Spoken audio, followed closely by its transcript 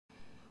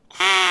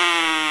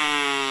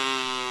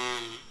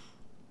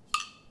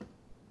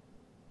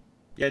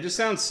Yeah, it just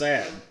sounds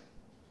sad.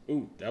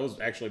 Ooh, that was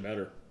actually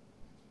better.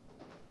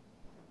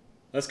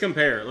 Let's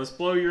compare. Let's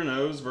blow your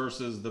nose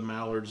versus the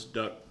Mallard's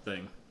duck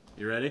thing.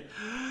 You ready?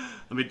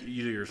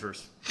 You do yours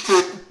first.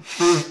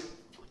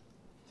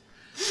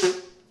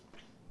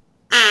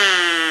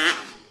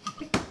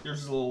 Yours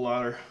is a little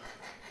louder.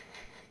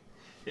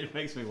 It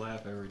makes me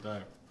laugh every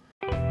time.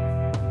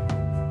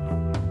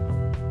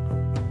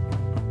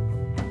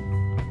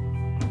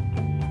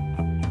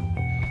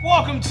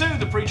 Welcome to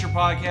the Preacher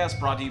Podcast,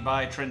 brought to you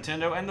by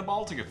Trentendo and the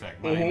Baltic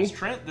Effect. My name is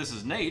Trent. This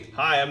is Nate.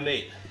 Hi, I'm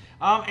Nate.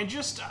 And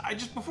just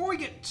before we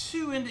get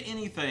too into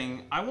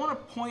anything, I want to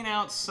point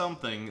out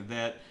something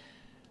that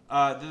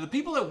the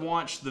people that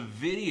watched the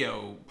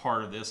video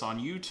part of this on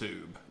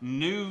YouTube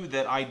knew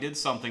that I did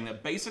something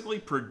that basically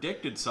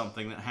predicted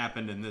something that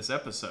happened in this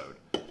episode.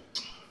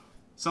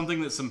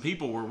 Something that some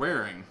people were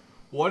wearing.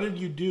 What did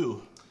you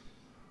do?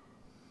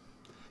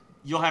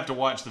 You'll have to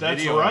watch the That's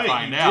video right, and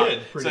find you out.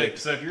 did predict.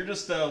 So if you're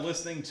just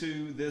listening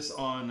to this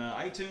on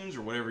iTunes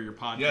or whatever your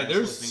podcast, Yeah,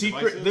 there's listening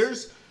device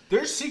is,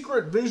 there's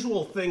secret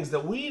visual things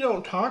that we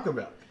don't talk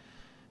about.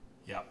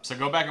 Yeah, so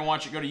go back and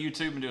watch it. Go to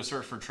YouTube and do a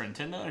search for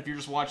Trentendo. And if you're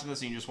just watching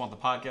this and you just want the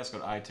podcast, go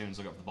to iTunes,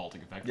 look up the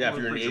Baltic Effect. Yeah, if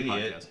you're an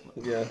idiot.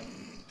 Yeah.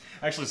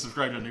 Actually,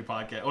 subscribe to a new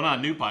podcast. Well, not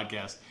a new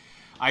podcast.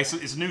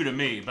 It's new to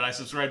me, but I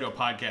subscribe to a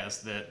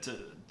podcast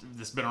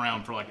that's been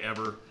around for like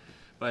ever.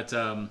 But,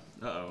 so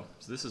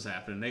this is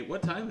happening. Nate,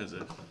 what time is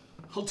it?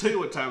 I'll tell you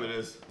what time it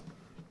is.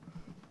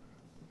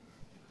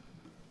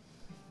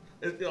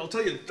 I'll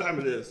tell you the time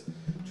it is,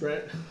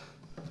 Trent.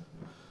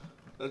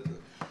 Do you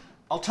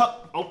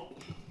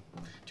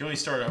want me to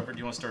start over? Do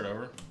you want to start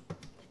over?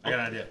 I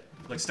got an idea.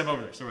 Like, step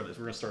over there. Step over this.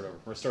 We're going to start over.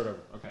 We're going to start over.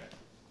 Okay.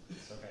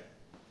 It's okay.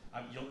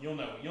 You'll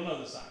know. You'll know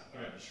the sign.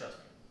 Okay, just trust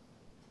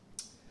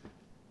me.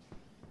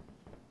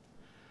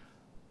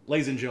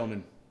 Ladies and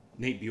gentlemen,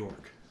 Nate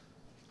Bjork.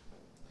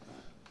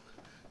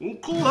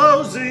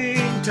 Closing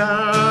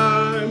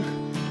time.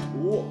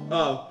 One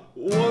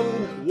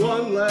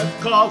last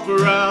call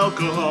for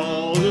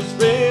alcohol. Just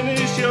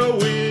finish your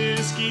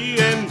whiskey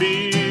and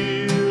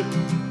beer.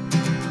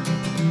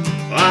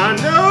 I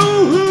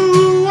know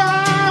who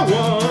I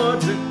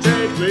want to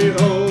take me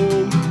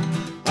home.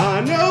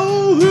 I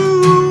know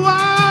who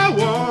I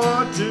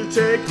want to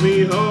take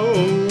me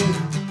home.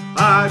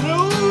 I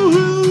know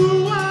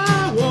who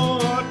I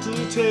want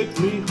to take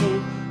me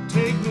home.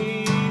 Take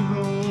me home.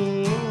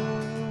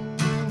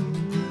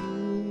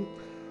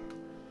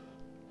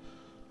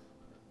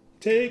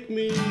 Take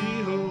me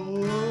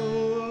home.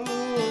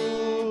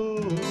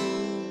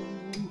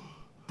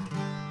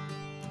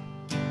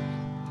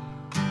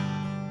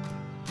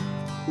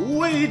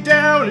 Way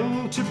down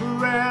in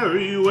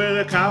Tipperary, where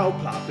the cow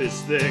plop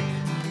is thick,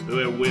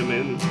 where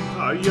women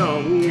are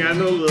young and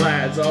the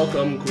lads all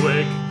come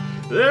quick.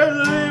 There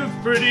live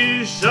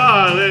pretty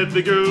Charlotte,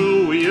 the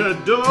girl we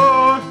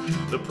adore,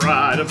 the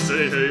pride of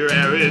St.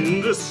 Erin,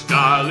 the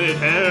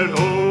scarlet-haired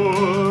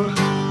whore.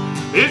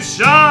 It's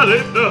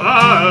Charlotte the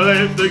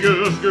harlot, the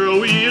girl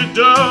we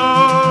adore,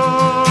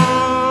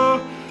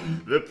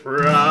 the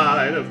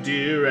pride of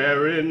dear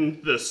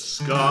Erin, the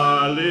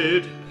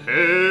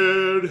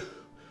scarlet-haired.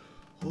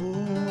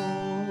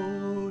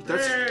 Oh,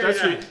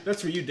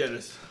 that's for you,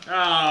 Dennis.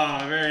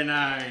 Oh, very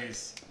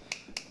nice.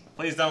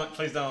 Please don't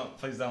kick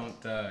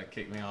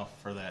me off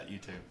for that,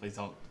 YouTube. Please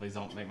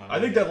don't make my. I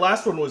think that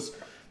last one was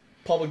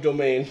public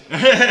domain.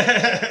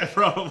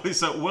 Probably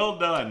so. Well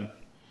done.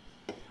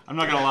 I'm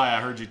not gonna lie.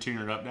 I heard you tune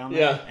it up down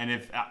there. Yeah. And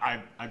if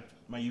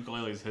my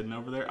ukulele is hidden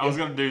over there, I was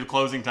gonna do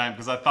closing time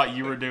because I thought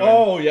you were doing.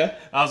 Oh yeah.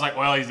 I was like,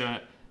 well, he's doing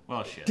it.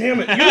 Well, shit.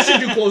 Damn it! You should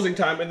do closing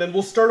time, and then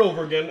we'll start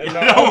over again. And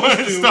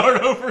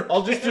start over.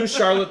 I'll just do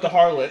Charlotte the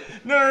Harlot.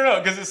 No,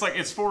 because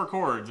it's 4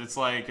 chords. It's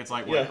like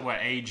Yeah. what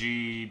A,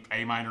 G,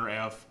 A minor,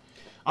 F.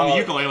 On the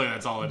ukulele,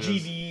 that's all it is. G,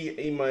 D,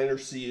 A minor,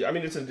 C. I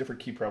mean, it's a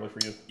different key probably for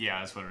you. Yeah,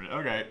 that's what it is.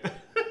 Okay.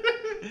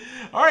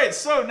 All right.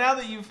 So now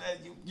that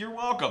you're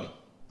welcome.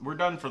 We're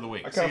done for the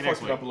week. I kind of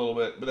fucked it up a little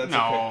bit, but that's okay.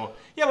 No.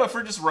 Yeah, but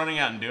for just running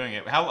out and doing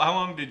it, how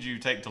long did you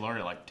take to learn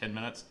it? Like 10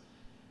 minutes?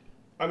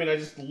 I mean, I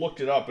just looked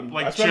it up and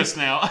just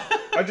now.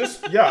 I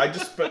just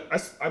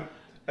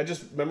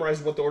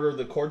memorized what the order of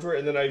the chords were,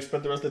 and then I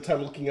spent the rest of the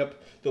time looking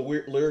up the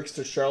weird lyrics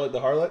to Charlotte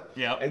the Harlot.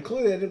 Yeah. And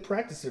clearly, I didn't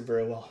practice it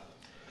very well.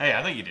 Hey,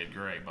 I think you did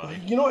great, buddy.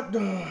 You know what?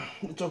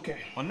 It's okay.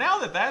 Well, now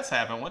that that's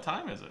happened, what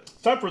time is it? It's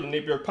time for the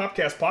Nate Bjork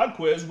Podcast Pod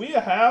Quiz. We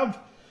have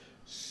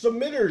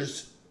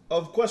submitters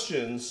of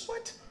questions.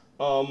 What?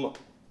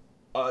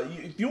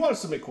 If you want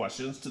to submit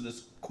questions to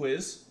this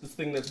quiz, this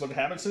thing that's about to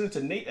happen, send it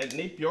to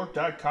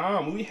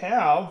nate@natebjork.com. We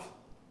have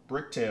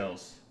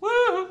Bricktails.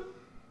 Woo!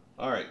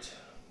 All right.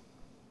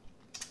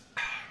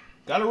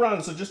 Got to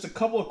run, so just a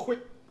couple of quick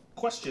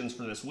questions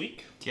for this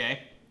week. Okay.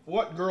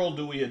 What girl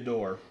do we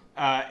adore?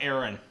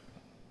 Erin.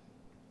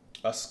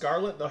 A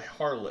Scarlet the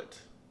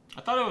Harlot.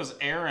 I thought it was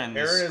Erin,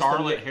 the Erin is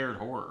scarlet-haired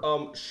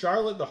whore.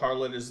 Charlotte the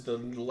Harlot is the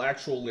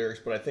actual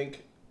lyrics, but I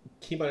think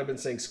he might have been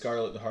saying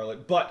Scarlet the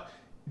Harlot. But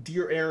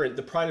Dear Erin,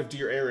 the pride of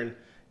Dear Erin,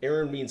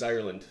 Erin means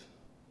Ireland.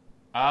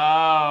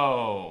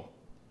 Oh.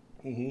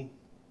 Mm-hmm.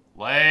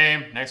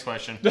 Lame. Next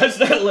question. That's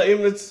not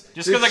lame. It's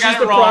just because I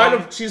got it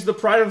wrong. She's the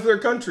pride of their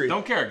country.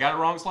 Don't care. Got it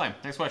wrong. It's lame.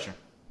 Next question.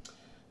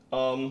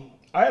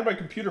 I had my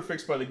computer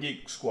fixed by the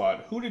Geek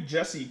Squad. Who did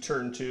Jesse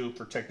turn to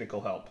for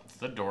technical help?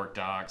 The Dork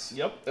Docs.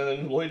 Yep, and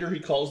then later he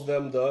calls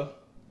them the...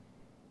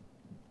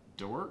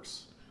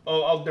 Dorks?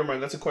 Oh, never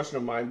mind. That's a question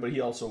of mine, but he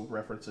also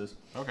references.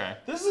 Okay.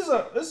 This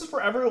is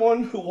for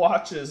everyone who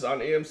watches on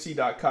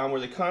AMC.com,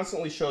 where they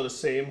constantly show the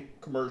same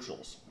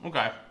commercials.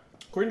 Okay.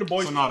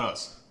 So not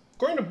us.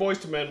 According to Boys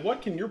to Men,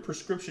 what can your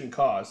prescription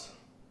cause?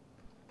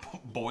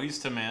 Boys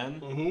to Men?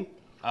 Mm-hmm.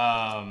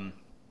 I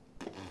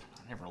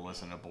never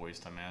listened to Boys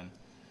to Men.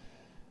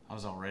 I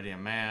was already a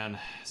man.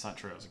 It's not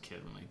true. I was a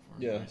kid when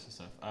they were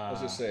stuff. I was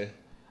gonna say.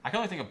 I can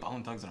only think of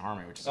Bone Thugs and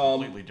Harmony, which is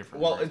completely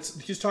different. Well,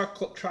 he's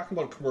talking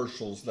about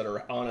commercials that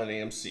are on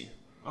AMC.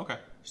 Okay.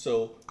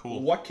 So,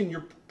 cool. What can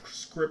your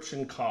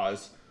prescription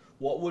cause?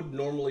 What would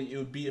normally it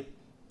would be?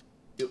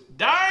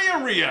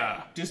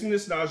 Diarrhea.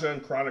 Dizziness, nausea,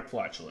 and chronic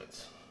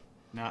flatulence.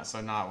 Not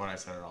what I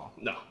said at all.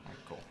 No. Right,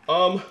 cool.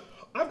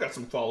 I've got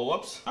some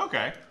follow-ups.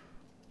 Okay.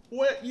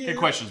 What year? Good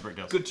questions,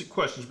 Bricktails. Good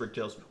questions,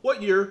 Bricktails.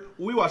 What year?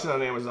 We watched it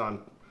on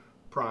Amazon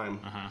Prime.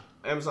 Uh-huh.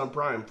 Amazon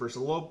Prime for a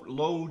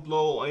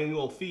low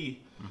annual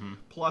fee,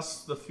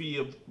 plus the fee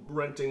of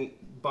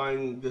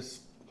buying this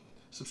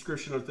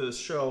subscription to this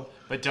show.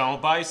 But don't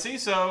buy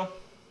CISO.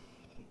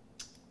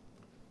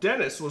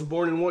 Dennis was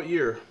born in what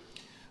year?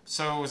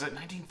 So was it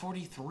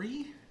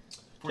 1943?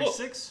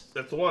 46?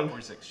 That's the one.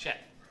 46. Shit.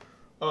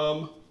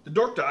 The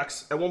Dork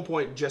Docs, at one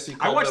point, Jesse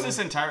called I watched them... this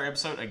entire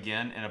episode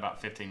again in about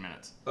 15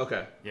 minutes.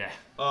 Okay. Yeah.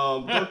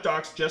 Dork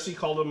Docs, Jesse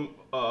called them,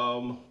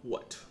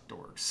 what?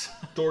 Dorks.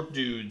 Dork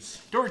Dudes.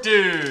 Dork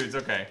Dudes,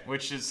 okay.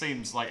 Which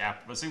seems like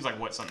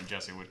what something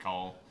Jesse would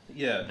call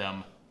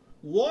them.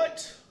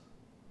 What?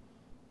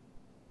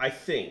 I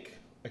think,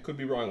 I could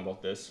be wrong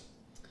about this,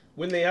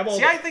 when they have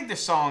all I think the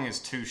song is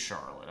Too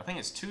Charlotte. I think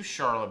it's Too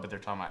Charlotte, but they're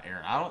talking about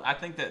Aaron. I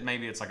think that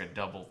maybe it's like a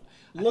double...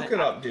 Look it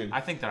up, dude. I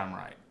think that I'm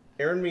right.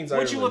 Aaron means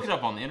Ireland. Would you look it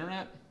up on the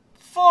internet?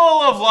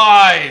 Full of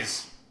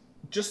lies.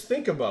 Just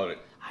think about it.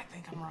 I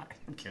think I'm right.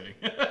 I'm kidding.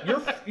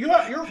 You're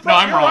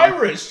I'm wrong.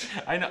 Irish.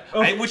 I know.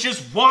 Which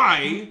is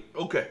why.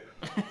 Okay.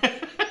 I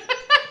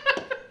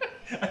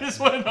just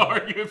wanted to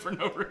argue it for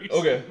no reason.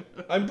 Okay.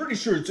 I'm pretty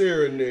sure it's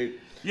Aaron,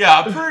 Nate. Yeah,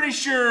 I'm pretty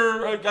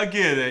sure. I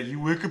get it. You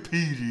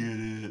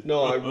Wikipedia'd it.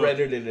 No, I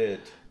Reddited it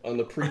on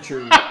the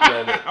Preacher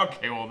Reddit.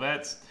 Okay, well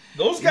that's.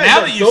 Those guys. Now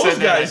that you said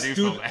that, I do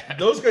feel bad.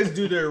 Those guys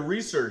do their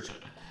research.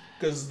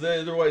 Because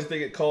otherwise they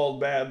get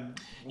called bad.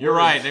 You're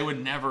right. They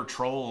would never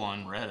troll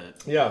on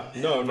Reddit. Yeah.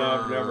 No,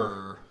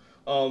 never.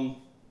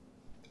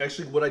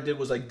 Actually, what I did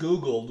was I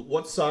Googled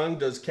what song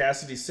does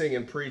Cassidy sing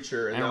in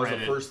Preacher, and that was the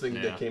first thing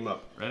that came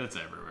up. Reddit's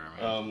everywhere,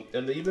 man.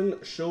 And they even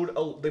showed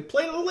they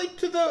played a link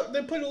to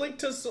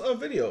a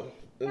video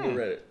in the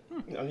Reddit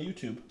on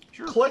YouTube.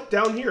 Sure. Click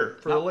down here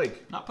for the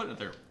link. Not putting it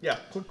there. Yeah,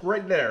 click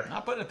right there.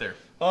 Not putting it there.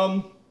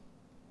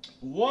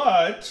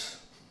 What?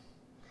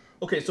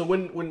 Okay, so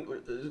when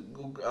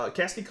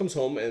Cassidy comes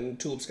home and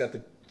Tulip's got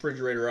the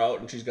refrigerator out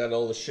and she's got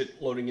all the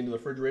shit loading into the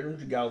refrigerator and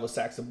she got all the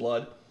sacks of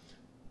blood,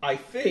 I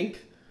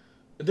think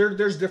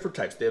there's different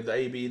types. They have the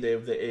AB, they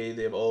have the A,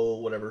 they have O,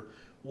 whatever.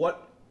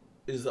 What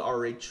is the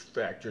RH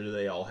factor do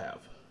they all have?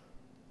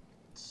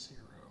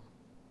 0.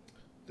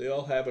 They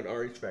all have an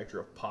RH factor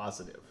of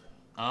positive.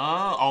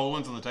 All the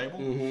ones on the table?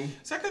 Mm-hmm.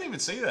 See, I couldn't even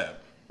see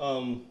that.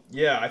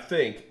 Yeah, I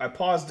think. I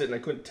paused it and I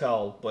couldn't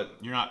tell, but...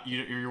 You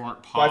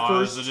weren't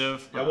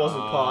positive? I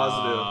wasn't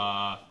positive.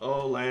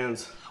 Oh,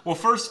 Lance. Well,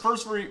 first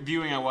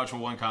viewing I watched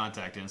with one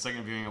contact in.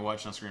 Second viewing I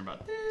watched on screen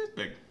about this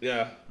big.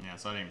 Yeah. Yeah,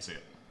 so I didn't even see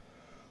it.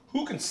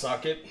 Who can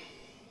suck it?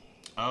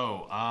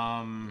 Oh,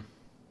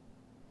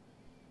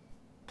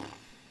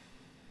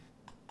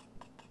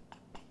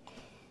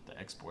 the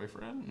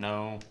ex-boyfriend?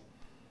 No.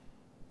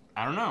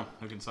 I don't know.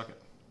 Who can suck it?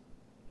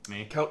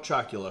 Me. Count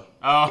Chocula.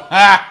 Oh,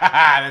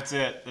 that's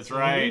it. That's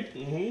right.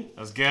 Mm-hmm. That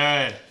was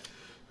good.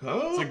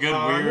 Oh, it's a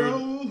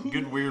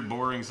good, weird,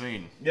 boring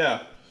scene.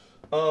 Yeah.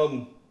 I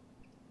don't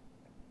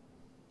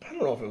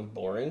know if it was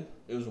boring.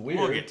 It was weird.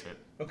 We'll get to it.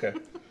 Okay.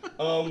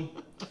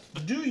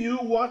 Do you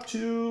want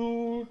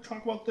to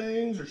talk about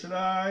things, or should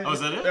I? Oh, is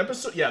that it?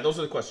 Episode? Yeah, those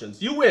are the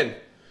questions. You win.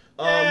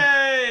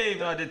 Yay!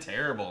 No, I did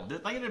terrible. I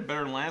think I did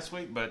better than last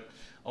week, but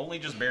only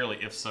just barely,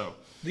 if so.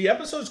 The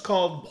episode's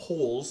called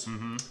Holes.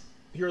 Mm-hmm.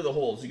 Here are the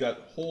holes. You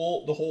got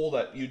the hole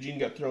that Eugene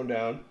got thrown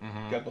down.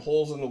 Mm-hmm. You got the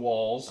holes in the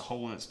walls. The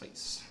hole in its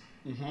face.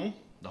 Mm-hmm.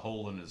 The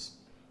hole in his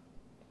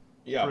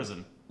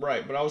prison.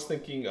 Right, but I was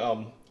thinking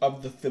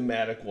of the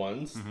thematic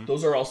ones. Mm-hmm.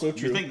 Those are also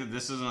true. You think that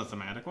this isn't a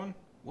thematic one?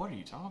 What are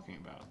you talking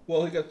about?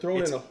 Well, he got thrown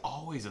in a... It's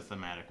always a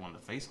thematic one, the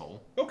face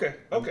hole. Okay.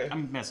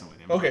 I'm messing with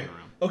him.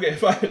 Okay,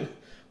 fine.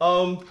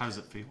 How does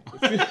it feel?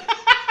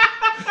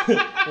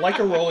 Like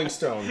a Rolling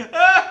Stone.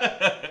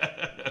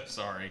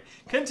 Sorry.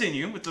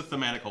 Continue with the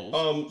thematic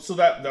holes. So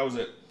that was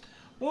it.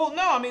 Well,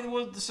 no, I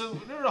mean, so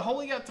the hole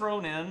he got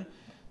thrown in.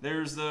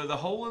 There's the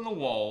hole in the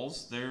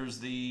walls. There's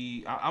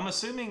I'm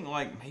assuming,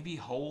 like, maybe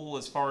hole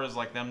as far as,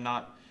 like, them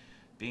not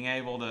being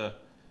able to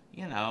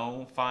you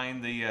know,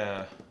 find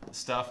the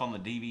stuff on the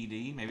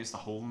DVD. Maybe it's the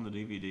hole in the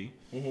DVD.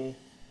 Mm-hmm.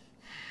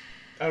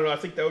 I don't know. I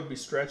think that would be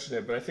stretching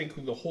it, but I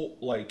think the whole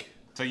like.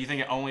 So you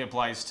think it only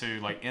applies to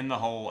like in the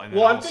hole and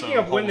well, then I'm thinking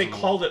of when they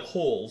called it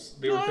holes.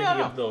 They were thinking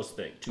of those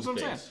things. Two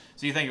things.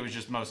 So you think it was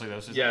just mostly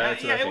those? Yeah,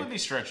 that's what I it think. would be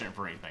stretching it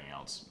for anything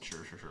else.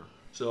 Sure.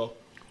 So,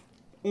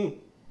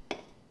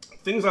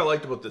 things I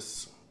liked about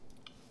this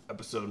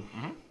episode.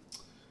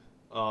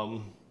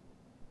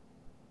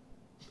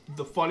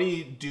 The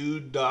funny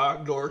dude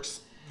dorks.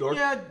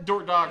 Yeah,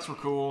 dork docs were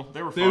cool.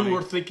 They were funny. They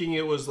were thinking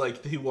it was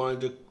like he wanted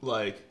to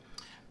like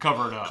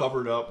cover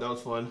it up. That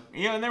was fun.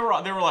 Yeah, and they were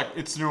like,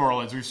 it's New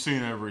Orleans. We've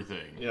seen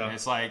everything. Yeah. And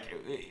it's like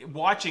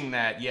watching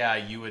that. Yeah,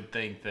 you would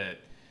think that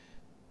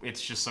it's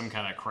just some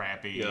kind of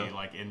crappy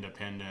like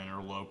independent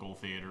or local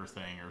theater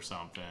thing or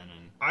something.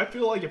 And I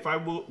feel like if I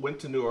went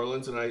to New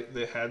Orleans and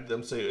they had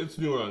them say it's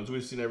New Orleans,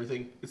 we've seen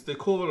everything. It's the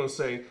equivalent of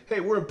saying,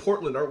 "Hey, we're in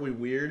Portland, aren't we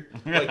weird?"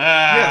 Like,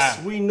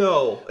 yes, we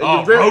know.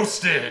 And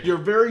roasted. You're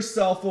very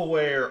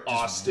self-aware,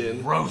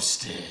 Austin.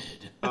 Roasted.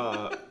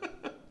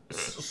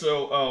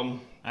 So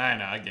I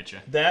know, I get you.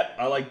 That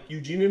I like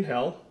Eugene in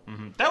Hell.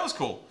 Mm-hmm. That was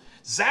cool.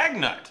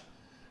 Zagnut,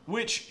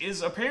 which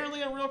is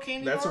apparently a real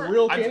candy bar. That's a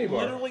real candy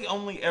bar. I've literally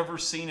only ever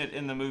seen it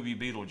in the movie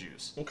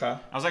Beetlejuice. Okay.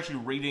 I was actually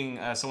reading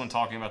someone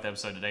talking about the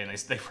episode today, and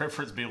they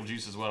reference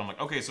Beetlejuice as well. I'm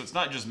like, okay, so it's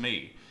not just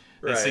me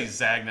that sees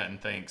Zagnut and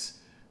thinks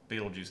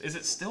Beetlejuice. Is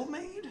it still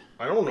made?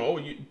 I don't know.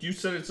 You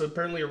said it's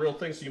apparently a real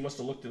thing, so you must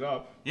have looked it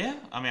up. Yeah,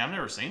 I mean, I've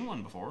never seen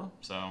one before,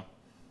 so.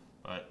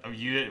 But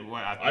you did. Well,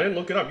 I didn't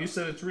look it up. You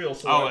said it's real.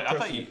 So I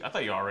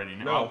thought you already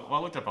knew. No. Well,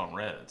 I looked up on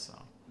Reddit, so.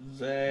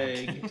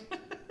 Zagnut.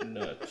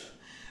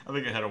 I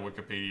think it had a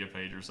Wikipedia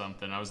page or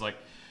something. I was like,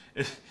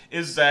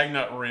 is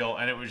Zagnut real?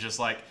 And it was just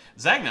like,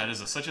 Zagnut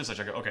is a such and such.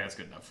 I go, okay, that's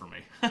good enough for me.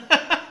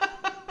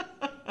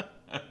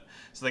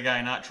 So the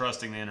guy not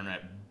trusting the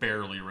internet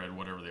barely read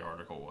whatever the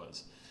article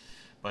was.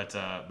 But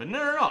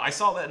no. I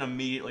saw that and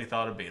immediately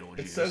thought of Beetlejuice.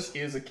 It says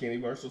is a candy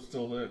bar, so it's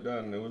still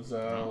done. It was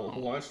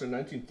launched in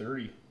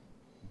 1930.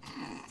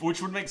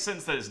 Which would make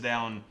sense that it's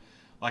down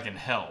like in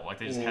hell. Like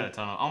they just had a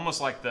ton of, almost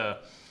like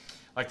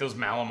those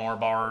Malamar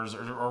bars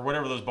or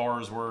whatever those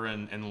bars were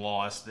in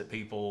Lost that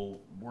people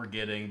were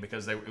getting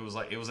because it was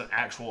an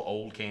actual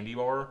old candy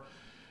bar.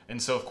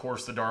 And so of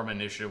course the Dharma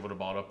Initiative would have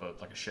bought up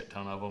a shit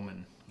ton of them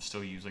and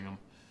still using them.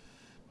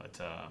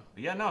 But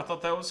yeah, no, I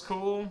thought that was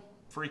cool.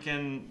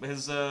 Freaking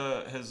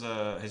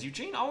has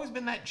Eugene always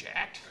been that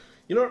jacked?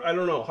 You know what? I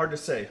don't know. Hard to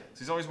say.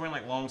 He's always wearing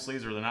like long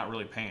sleeves or they're not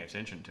really paying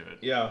attention to it.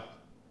 Yeah.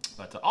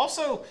 But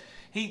also,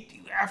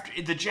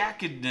 after the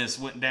jackedness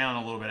went down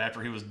a little bit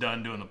after he was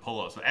done doing the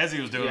pull-ups. But as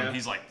he was doing them,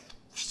 he's like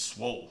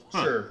swole.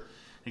 Sure.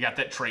 He got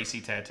that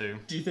Tracy tattoo.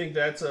 Do you think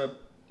that's a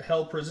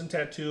hell prison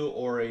tattoo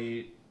or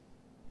a?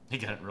 He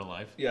got it in real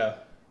life. Yeah.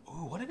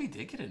 Ooh, what if he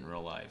did get it in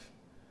real life?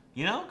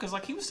 You know, because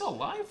like he was still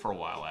alive for a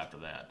while after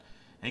that,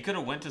 and he could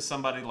have went to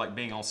somebody like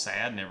being all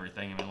sad and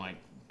everything, and been like,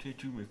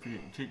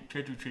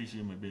 tattoo Tracy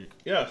on my back.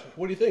 Yeah.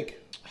 What do you think?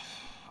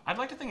 I'd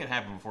like to think it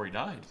happened before he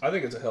died. I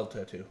think it's a hell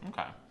tattoo.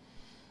 Okay.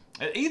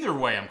 Either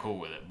way, I'm cool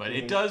with it, but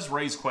it does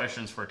raise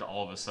questions for it to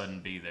all of a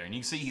sudden be there, and you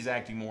can see he's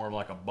acting more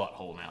like a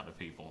butthole now to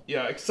people.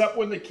 Yeah, except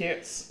when they can't.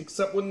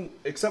 Except when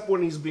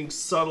he's being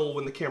subtle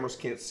when the cameras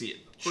can't see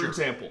it. For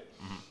example,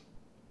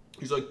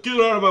 he's like, "Get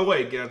out of my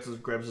way!"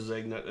 Grabs his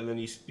egg nut, and then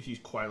he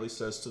quietly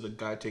says to the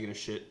guy taking a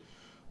shit,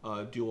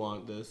 "Do you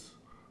want this?"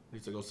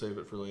 He's like, "I'll save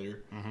it for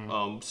later."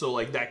 So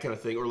like that kind of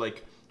thing, or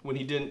like when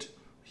he didn't.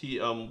 He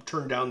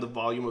turned down the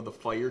volume of the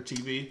Fire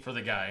TV for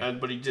the guy,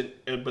 but he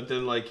didn't. But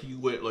then like he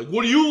went like,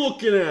 "What are you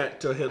looking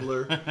at?" to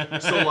Hitler.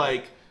 So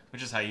like,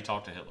 which is how you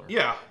talk to Hitler.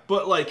 Yeah,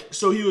 but like,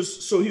 so he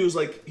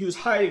was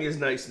hiding his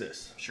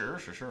niceness. Sure.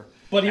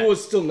 But he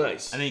was still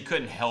nice, and then he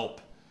couldn't help,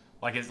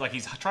 like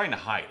he's trying to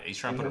hide it. He's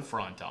trying to put a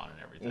front on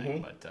and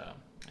everything. But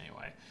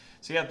anyway,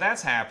 so yeah,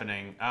 that's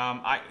happening.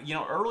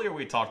 Earlier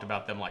we talked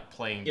about them like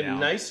playing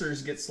down.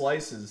 Nicers get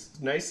slices.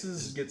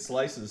 Nices get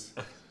slices.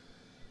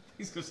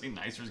 He's gonna say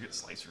nicers get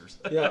slicers.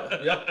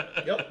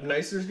 Yep.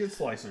 Nicers get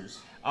slicers.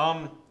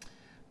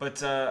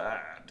 But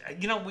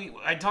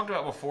I talked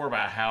about before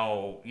about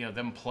how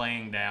them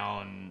playing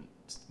down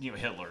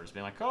Hitler's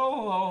being like,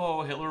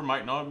 oh, Hitler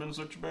might not have been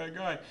such a bad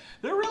guy.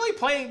 They're really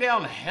playing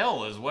down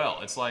hell as well.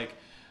 It's like,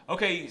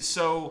 okay,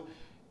 so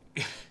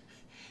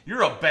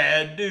you're a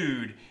bad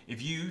dude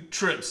if you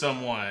trip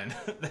someone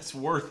that's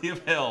worthy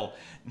of hell.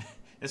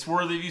 It's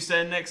worthy of you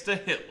standing next to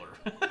Hitler.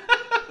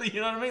 You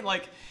know what I mean?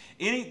 Like.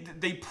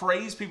 They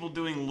praise people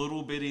doing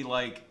little bitty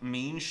like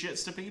mean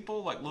shits to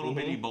people, like little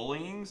bitty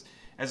bullyings,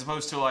 as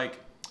opposed to like,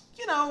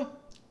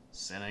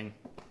 sinning.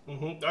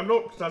 I'm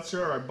not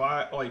sure I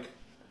buy like.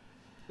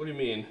 What do you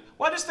mean?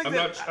 Well, I just think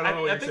I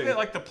think saying. that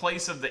like the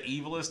place of the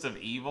evilest of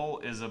evil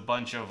is a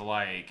bunch of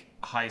like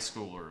high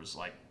schoolers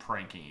like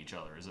pranking each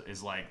other.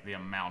 Is like the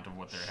amount of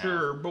what they're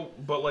sure,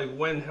 but like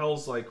when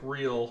hell's like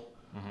real,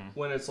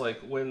 when it's like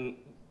when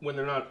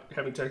they're not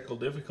having technical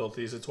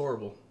difficulties, it's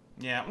horrible.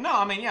 Yeah, no,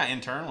 I mean, yeah,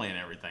 internally and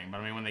everything, but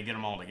I mean, when they get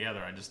them all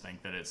together, I just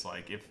think that it's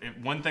like, if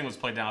one thing was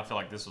played down, I feel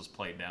like this was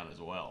played down as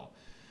well.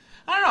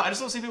 I don't know. I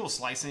just don't see people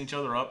slicing each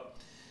other up.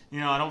 You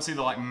know, I don't see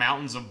the like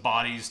mountains of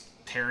bodies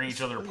tearing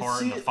each other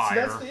apart in the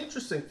fire. That's the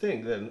interesting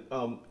thing. Then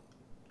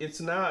it's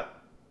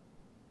not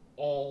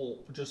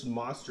all just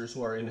monsters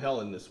who are in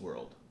hell in this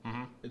world.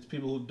 Mm-hmm. It's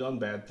people who've done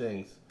bad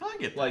things. I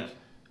get that. Like,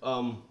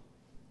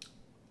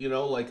 you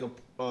know, like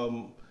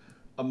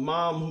a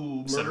mom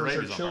who murders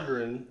her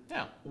children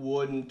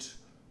wouldn't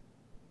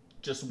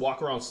just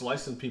walk around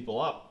slicing people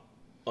up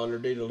on their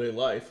day-to-day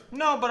life.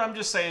 No, but I'm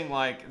just saying,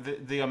 like,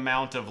 the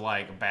amount of,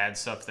 like, bad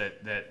stuff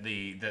that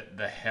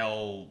the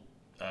hell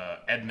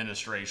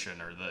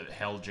administration or the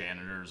hell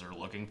janitors are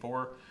looking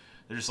for.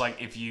 They're just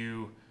like, if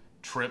you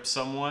trip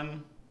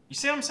someone, you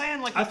see what I'm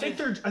saying? Like, I think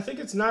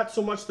it's not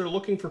so much they're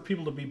looking for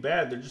people to be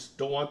bad. They just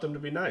don't want them to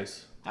be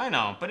nice. I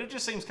know, but it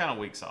just seems kind of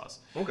weak sauce.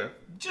 Okay.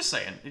 Just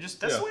saying. That's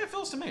the way it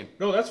feels to me.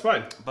 No, that's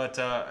fine. But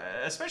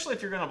especially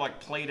if you're going to, like,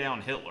 play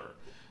down Hitler.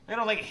 I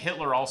don't think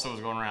Hitler also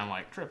was going around,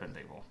 like, tripping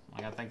people.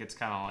 Like, I think it's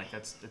kind of like,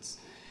 it's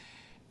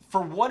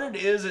for what it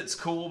is, it's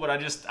cool, but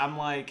I'm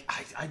like,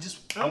 I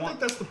don't think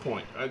that's the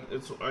point.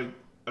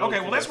 Okay,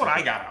 well, that's what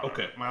I got out of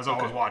it as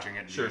I was watching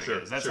it. Sure.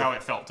 That's how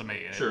it felt to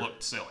me, and it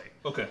looked silly.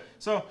 Okay.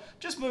 So,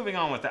 just moving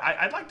on with it,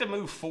 I'd like to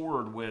move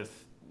forward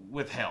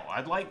with hell.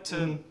 I'd like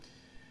to,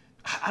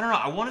 I don't know,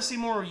 I want to see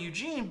more of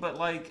Eugene, but,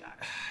 like,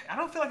 I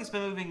don't feel like it's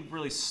been moving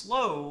really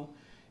slow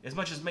as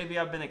much as maybe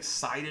I've been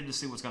excited to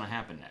see what's going to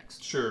happen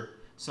next. Sure.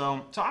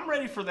 So I'm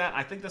ready for that.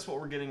 I think that's what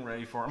we're getting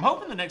ready for. I'm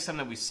hoping the next time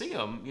that we see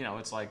him, you know,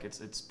 it's like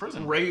it's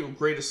prison.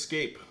 Great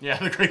Escape. Yeah,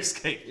 the Great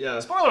Escape. Yeah.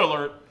 Spoiler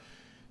alert.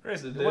 They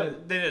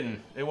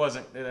didn't. It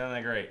wasn't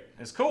that great.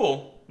 It's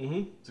cool.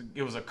 Mm-hmm.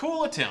 It was a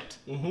cool attempt.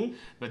 Mm-hmm.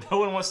 But no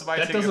one wants to buy.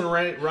 That doesn't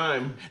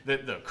rhyme.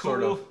 The cool.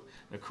 Sort of.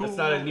 The cool. That's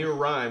not a near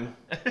rhyme.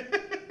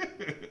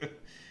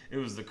 It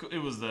was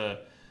the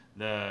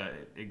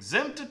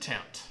exempt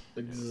attempt.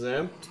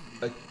 Exempt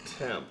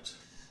attempt.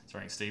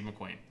 Starring Steve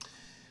McQueen.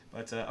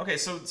 But, okay,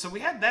 so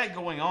we had that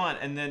going on,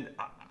 and then,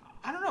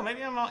 I don't know,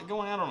 maybe I'm not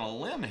going out on a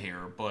limb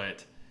here,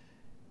 but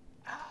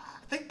I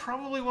think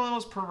probably one of the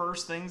most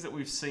perverse things that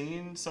we've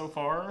seen so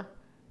far,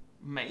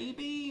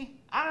 maybe?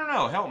 I don't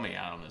know, help me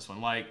out on this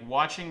one. Like,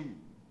 watching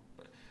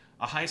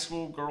a high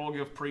school girl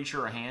give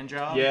Preacher a hand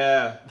job.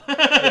 Yeah,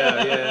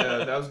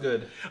 that was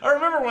good. I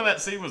remember when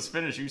that scene was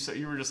finished,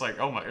 you were just like,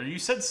 oh my, or you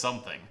said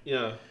something.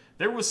 Yeah.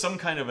 There was some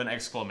kind of an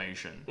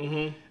exclamation.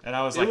 Mm-hmm. And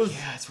I was like,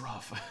 yeah, it's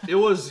rough. It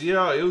was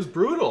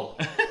brutal.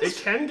 It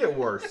can get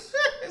worse.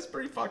 It's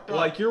pretty fucked up.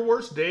 Like your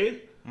worst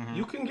day,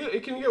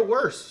 it can get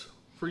worse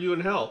for you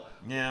in hell.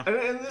 Yeah.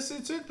 And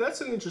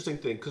that's an interesting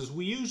thing, because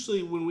we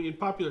usually, in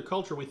popular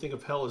culture, we think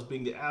of hell as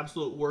being the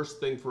absolute worst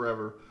thing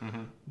forever.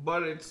 Mm-hmm.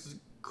 But it's,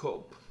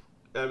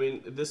 I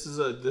mean,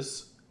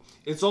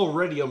 it's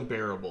already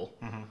unbearable.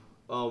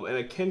 Mm-hmm. And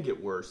it can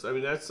get worse. I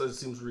mean, that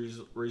seems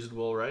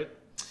reasonable, right?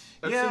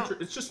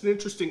 It's just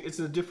it's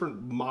a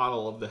different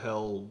model of the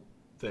hell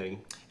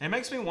thing. And it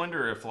makes me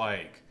wonder if,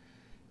 like,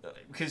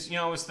 because, you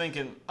know, I was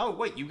thinking, oh,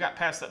 wait, you got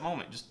past that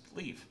moment, just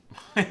leave.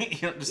 Leave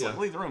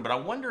the room. But I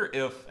wonder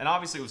if, and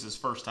obviously it was his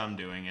first time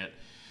doing it,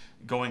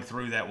 going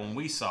through that when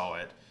we saw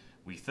it,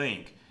 we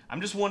think.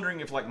 I'm just wondering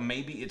if, like,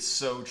 maybe it's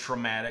so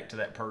traumatic to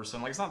that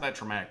person. Like, it's not that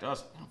traumatic to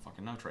us. I don't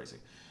fucking know, Tracy.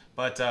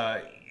 But,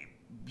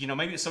 you know,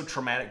 maybe it's so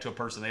traumatic to a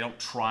person they don't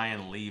try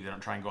and leave. They don't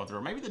try and go through.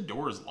 Or maybe the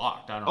door is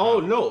locked. I don't know. Oh,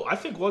 no. I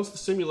think once the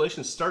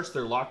simulation starts,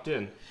 they're locked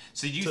in.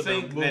 So do you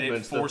think that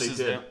it forces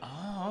them?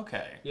 Oh,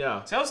 okay.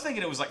 Yeah. So I was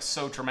thinking it was like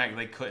so traumatic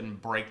they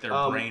couldn't break their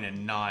brain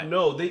and not.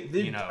 No,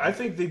 I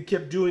think they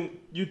kept doing.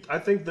 I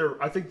think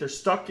they're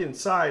stuck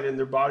inside and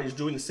their body's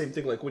doing the same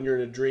thing. Like when you're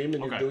in a dream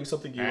and you're doing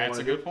something you want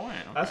to do. That's a good point.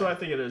 Okay. That's what I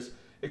think it is.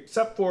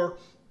 Except for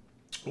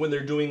when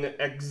they're doing the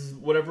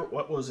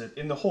what was it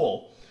in the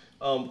hole?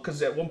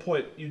 Because at one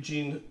point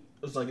Eugene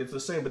was like, it's the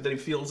same, but then he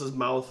feels his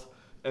mouth,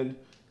 and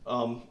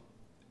you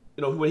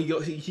know, when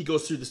he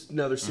goes through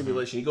another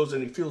simulation, he goes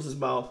in, he feels his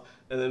mouth,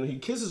 and then he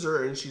kisses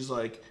her, and she's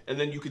like, and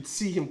then you could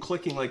see him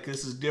clicking like,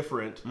 this is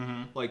different,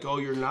 like, oh,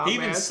 you're not. He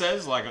even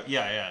says like,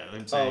 yeah,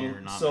 them saying you're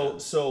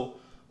not. So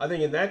I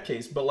think in that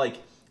case, but like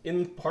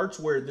in parts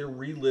where they're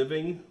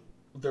reliving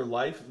their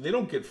life, they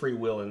don't get free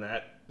will in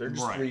that. They're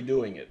just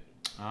redoing it.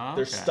 Okay.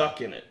 They're stuck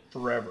in it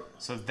forever.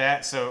 Okay.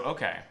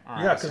 All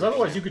right, yeah, because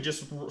otherwise you could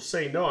just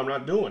say, no, I'm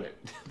not doing it.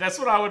 That's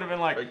what I would have been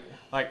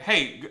like,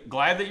 hey,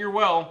 glad that you're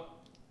well.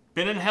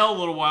 Been in hell a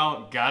little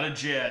while. Got a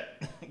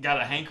jet.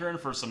 Got a hankering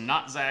for some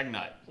not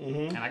Zagnut.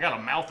 And I got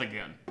a mouth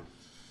again.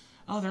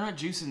 Oh, they're not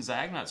juicing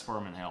Zagnuts for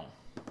him in hell.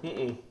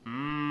 Did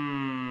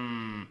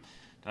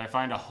I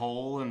find a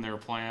hole in their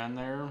plan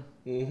there?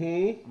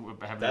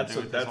 That's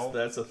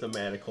a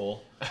thematic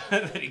hole.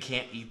 That he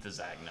can't eat the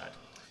Zagnut.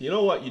 You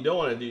know what you don't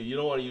want to do? You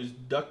don't want to use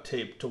duct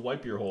tape to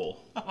wipe your hole.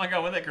 Oh my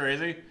god, wasn't that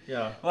crazy?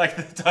 Yeah. Like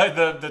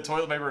the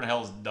toilet paper in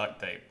hell is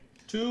duct tape.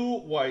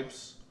 2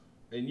 wipes,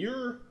 and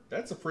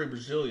that's a free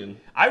Brazilian.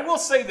 I will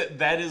say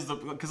that is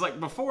because like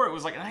before it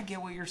was like, and I get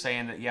what you're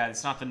saying, that yeah,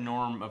 it's not the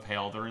norm of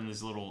hell. They're in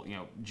this little, you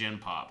know, gin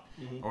pop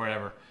or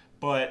whatever.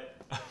 But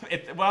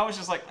Well, I was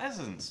just like, this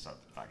isn't so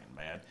fucking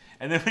bad.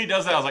 And then when he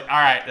does that, I was like, all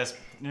right, that's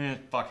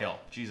fuck hell,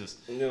 Jesus.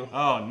 No.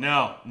 Oh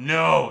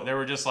no. They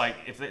were just like,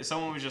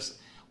 someone was just,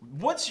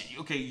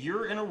 okay?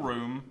 You're in a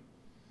room,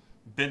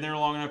 been there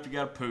long enough, you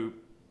got to poop,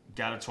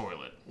 got a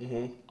toilet.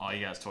 Mm-hmm. All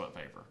you got is toilet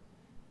paper.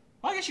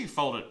 Well, I guess you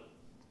fold it.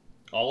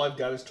 All I've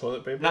got is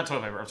toilet paper. Not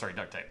toilet paper. I'm sorry,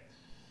 duct tape.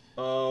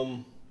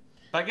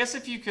 But I guess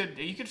if you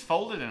could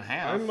fold it in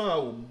half.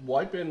 I'm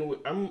wiping.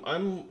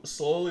 I'm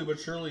slowly but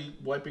surely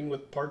wiping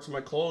with parts of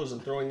my clothes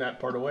and throwing that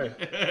part away.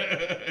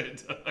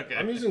 Okay.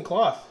 I'm using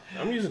cloth.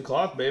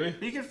 Baby.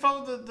 You could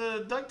fold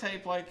the duct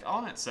tape like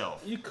on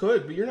itself. You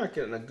could, but you're not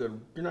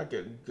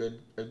getting good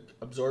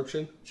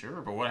absorption.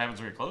 Sure, but what happens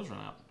when your clothes run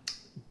out?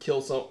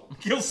 Kill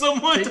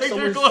someone. Take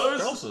their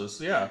clothes.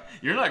 Else's, yeah.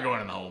 You're not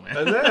going in the hole, man.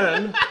 And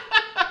then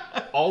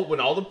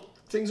when all the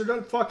things are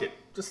done, fuck it.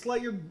 Just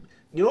let your.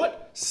 You know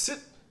what?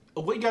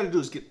 What you got to do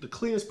is get the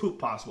cleanest poop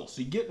possible.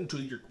 So you get into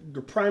your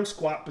prime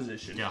squat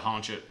position. Yeah,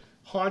 haunch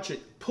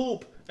it,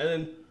 poop, and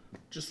then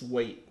just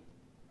wait.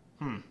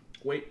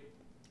 Wait.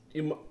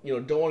 You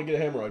don't want to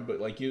get a hemorrhoid, but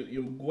like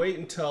you wait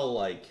until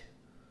like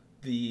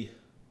you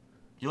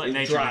let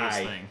nature do its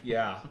thing.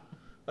 Yeah,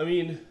 I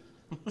mean.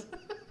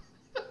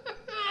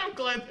 I'm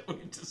glad that we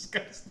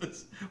discussed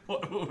this.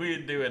 What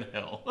we'd do in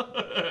hell.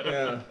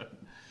 Yeah.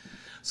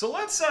 So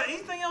let's.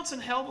 Anything else in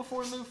hell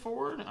before we move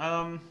forward?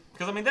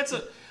 Because I mean,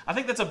 I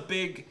think that's a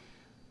big,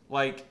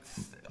 like.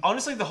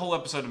 Honestly, the whole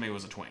episode to me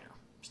was a tweener.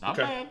 It's not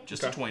bad,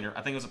 just a tweener.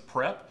 I think it was a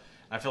prep.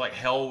 I feel like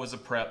hell was a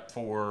prep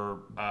for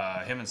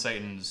him and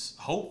Satan's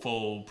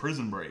hopeful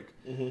prison break.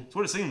 Mm-hmm. That's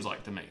what it seems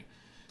like to me.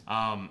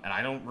 And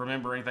I don't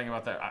remember anything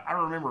about that. I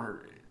don't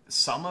remember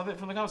some of it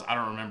from the comics. I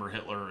don't remember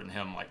Hitler and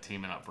him like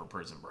teaming up for a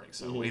prison break.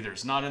 So either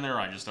it's not in there, or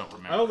I just don't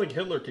remember. I don't think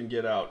Hitler can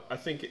get out. I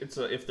think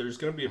if there's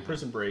going to be a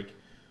prison break,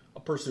 a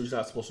person who's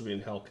not supposed to be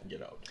in hell can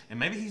get out. And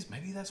maybe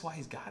that's why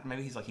he's got.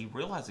 Maybe he's like he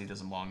realized he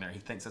doesn't belong there. He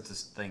thinks that's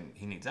his thing.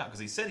 He needs out because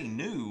he said he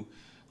knew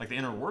like the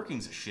inner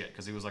workings of shit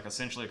because he was like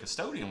essentially a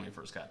custodian when he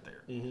first got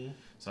there. Mm-hmm.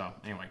 So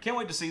anyway, can't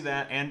wait to see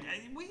that. And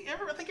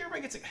I think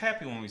everybody gets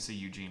happy when we see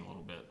Eugene a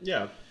little bit.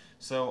 Yeah.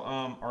 So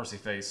RC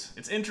Face.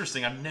 It's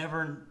interesting. I've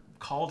never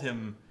called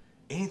him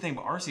anything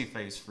but RC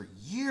Face for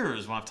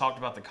years when I've talked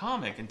about the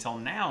comic until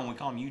now, and we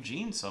call him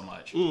Eugene so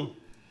much.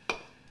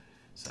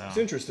 So it's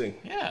interesting.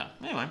 Yeah.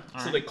 Anyway.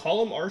 So they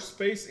call him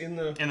R-Space in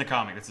the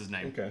comic. That's his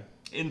name. Okay.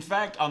 In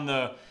fact, on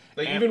the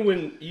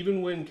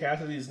even when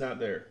Cassidy's not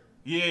there.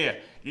 Yeah.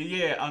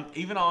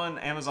 Even on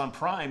Amazon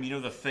Prime, you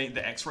know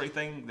the X-ray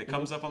thing that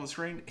comes up on the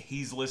screen.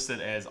 He's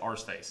listed as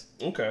R-Space.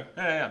 Okay.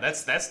 Yeah.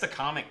 That's the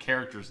comic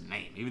character's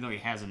name, even though he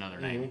has another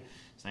name.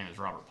 His name is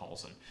Robert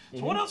Paulson.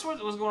 So what else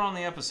was going on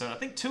in the episode? I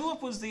think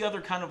Tulip was the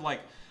other kind of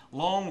like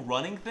long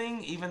running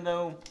thing. Even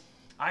though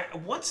I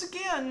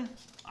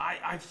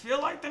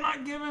feel like they're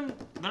not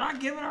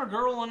giving our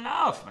girl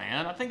enough,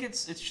 man. I think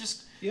it's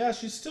just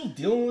she's still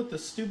dealing with the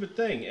stupid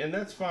thing, and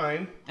that's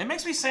fine. It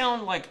makes me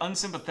sound like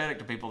unsympathetic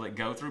to people that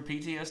go through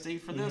PTSD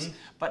for this,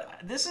 but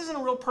this isn't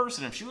a real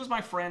person. If she was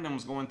my friend and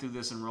was going through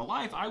this in real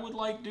life, I would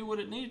like do what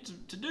it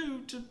needed to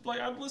do to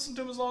like I'd listen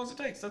to him as long as it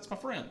takes. That's my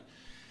friend.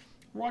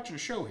 We're watching a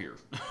show here.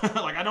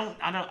 Like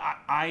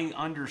I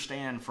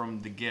understand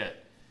from the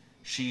get.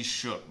 She's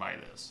shook by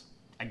this.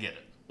 I get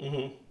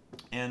it.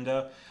 And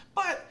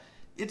but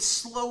it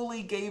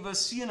slowly gave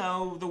us,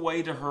 the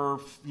way to her,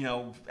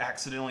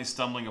 accidentally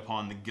stumbling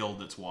upon the guild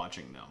that's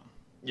watching them.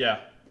 Yeah.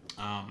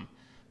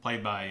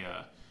 Played by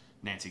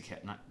Nancy,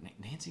 not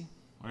Nancy,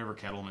 whatever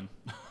Kettleman.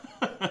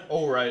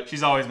 Oh right.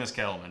 She's always Miss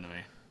Kettleman to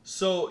me.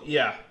 So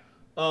yeah,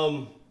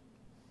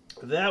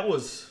 that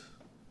was,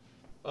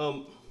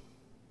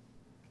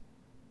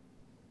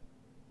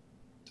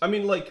 I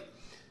mean, like,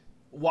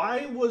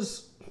 why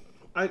was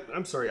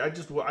I'm sorry. I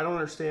don't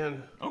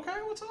understand. Okay,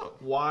 what's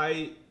up?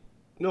 Why?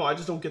 No, I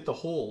just don't get the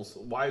holes.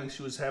 Why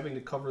she was having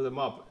to cover them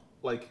up?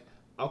 Like,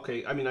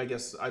 okay, I mean, I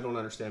guess I don't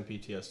understand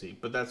PTSD,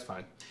 but that's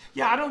fine.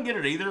 Yeah, I don't get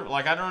it either.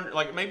 Like, I don't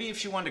like maybe if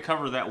she wanted to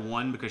cover that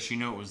one because she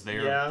knew it was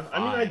there. Yeah, fine. I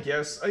mean, I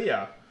guess,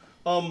 yeah.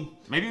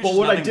 Maybe. But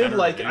what I did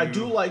like, I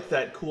do like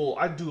that cool.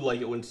 I do like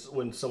it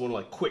when someone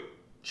like quick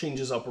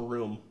changes up a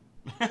room.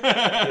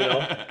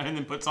 And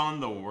then puts on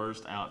the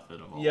worst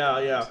outfit of all.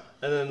 Yeah.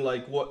 And then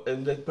like what?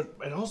 And then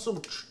and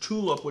also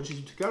Tulip when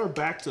she got her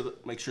back to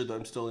make sure that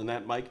I'm still in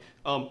that mic.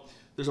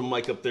 There's a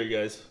mic up there,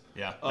 guys.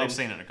 Yeah, they've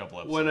seen it in a couple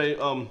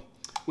episodes.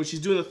 When she's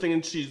doing the thing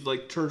and she's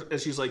like turns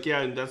and she's like,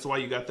 yeah, and that's why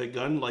you got that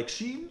gun. Like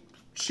she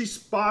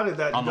spotted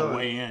that on gun. the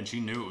way in. She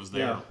knew it was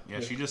there. Yeah.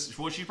 She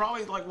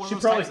probably like one she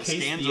of those probably types that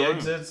cased scans the room.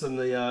 exits and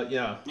the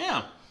yeah.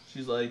 Yeah.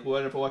 She's like,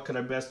 what can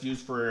I best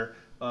use for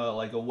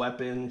like a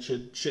weapon?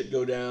 Should shit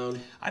go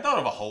down? I thought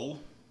of a hole.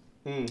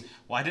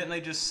 Why didn't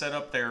they just set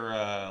up their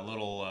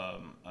little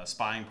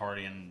spying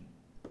party in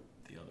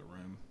the other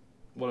room?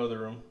 What other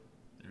room?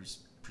 There's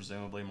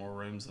presumably more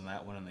rooms than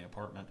that one in the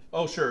apartment.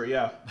 Oh sure,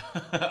 yeah.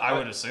 I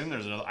would assume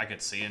there's another. I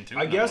could see into.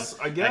 I guess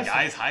that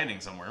guy's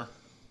hiding somewhere.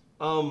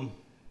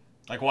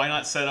 Like why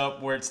not set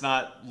up where it's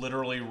not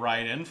literally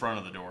right in front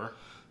of the door?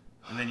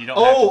 And then you don't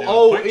have to do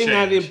a quick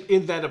change.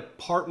 in that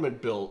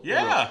apartment build.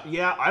 Yeah.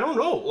 Yeah, I don't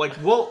know. Like,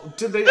 well,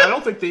 did they? I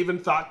don't think they even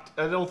thought.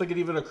 I don't think it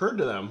even occurred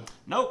to them.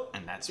 Nope.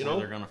 And that's where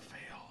they're gonna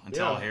fail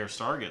until Hair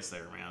Star gets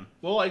there, man.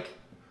 Well, like,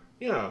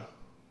 yeah.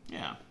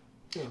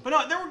 But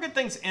no, there were good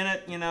things in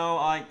it. You know,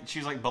 like she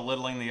was like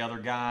belittling the other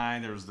guy.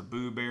 There was the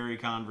Boo Berry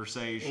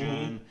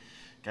conversation.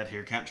 Got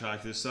here, can't try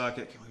to suck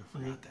it. Can't believe I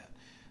forgot that.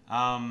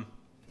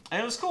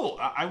 And it was cool.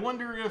 I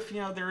wonder if,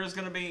 there is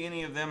going to be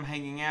any of them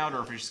hanging out, or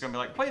if it's just going to be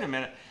like, wait a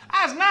minute,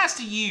 I was nice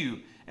to you,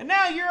 and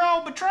now you're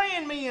all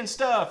betraying me and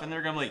stuff. And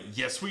they're going to be like,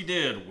 yes, we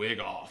did. Wig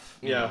off.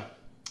 Yeah.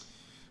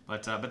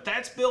 But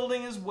that's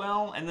building as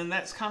well. And then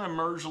that's kind of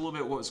merged a little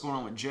bit what's going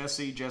on with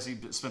Jesse. Jesse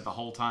spent the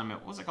whole time at,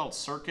 what was it called?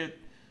 Circuit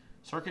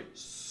Place?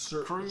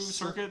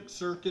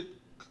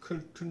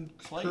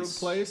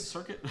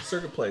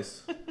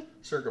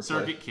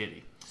 Circuit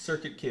Kitty.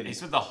 Circuit Kitty. He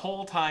spent the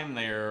whole time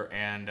there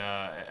and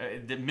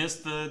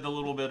missed the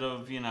little bit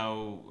of,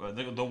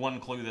 the one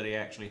clue that he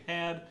actually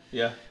had.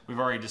 Yeah. We've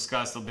already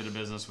discussed a bit of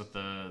business with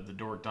the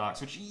dork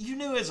docs, which you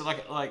knew is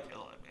like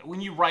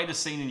when you write a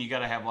scene and you got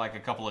to have like a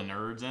couple of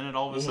nerds in it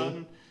all of a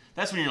sudden,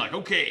 that's when you're like,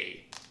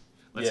 okay,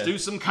 let's do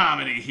some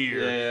comedy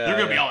here. They're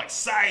going to be all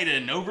excited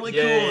and overly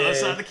cool on the other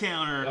side of the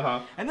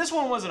counter. And this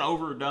one wasn't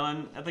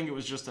overdone. I think it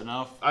was just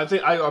enough. I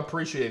think I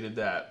appreciated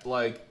that.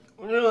 Like,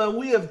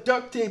 we have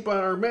duct tape on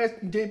our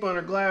masking tape on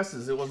our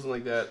glasses. It wasn't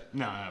like that.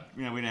 No,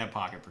 we didn't have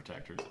pocket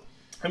protectors.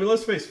 I mean,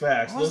 let's face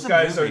facts. Those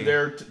guys are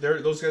there.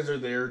 Those guys are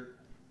there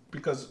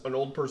because an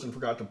old person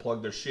forgot to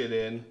plug their shit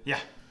in. Yeah.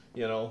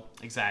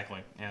 Exactly.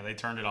 Yeah, they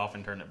turned it off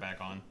and turned it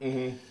back on.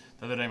 The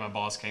other day, my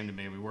boss came to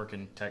me. We work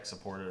in tech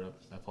support at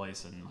a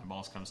place, and my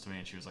boss comes to me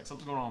and she was like,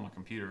 "Something's going on my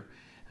computer,"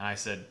 and I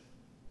said,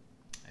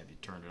 "Have you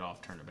turned it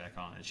off? Turned it back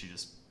on?" And she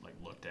just like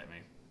looked at me.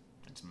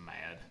 It's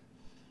mad.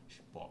 She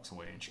walks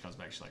away and she comes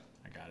back. She's like,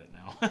 "I got it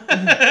now."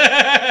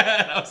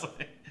 And I was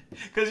like,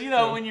 because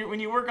when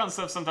you work on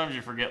stuff, sometimes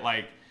you forget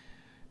like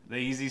the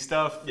easy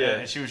stuff. Yeah.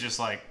 And she was just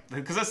like,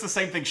 because that's the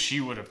same thing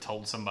she would have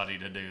told somebody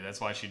to do. That's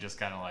why she just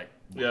kind of like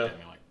looked at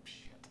me like,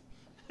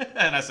 shit.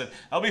 And I said,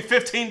 "That'll be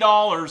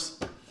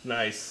 $15."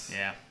 Nice.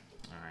 Yeah.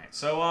 All right.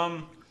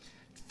 So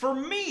for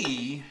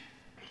me,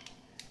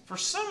 for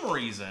some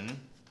reason,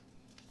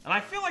 and I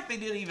feel like they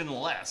did even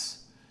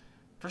less.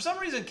 For some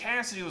reason,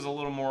 Cassidy was a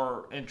little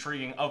more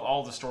intriguing of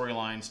all the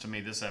storylines to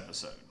me this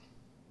episode.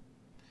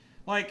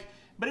 But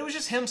it was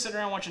just him sitting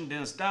around watching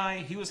Dennis die.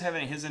 He was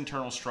having his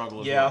internal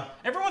struggle as well.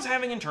 Everyone's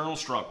having internal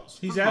struggles.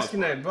 He's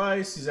asking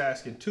advice. He's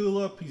asking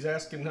Tulip. He's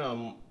asking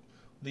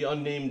the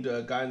unnamed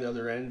guy on the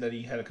other end that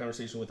he had a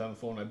conversation with on the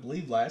phone, I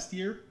believe, last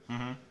year.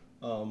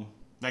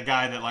 That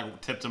guy that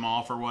like tipped him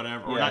off or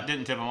whatever, or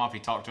didn't tip him off. He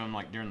talked to him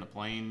like during the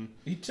plane.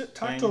 He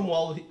talked to him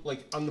while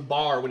on the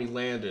bar when he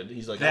landed.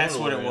 He's like, "That's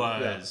what it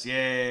was."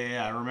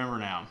 Yeah. I remember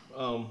now.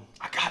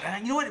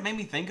 God, you know what it made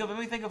me think of? It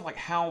made me think of like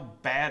how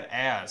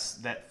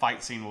badass that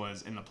fight scene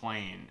was in the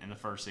plane in the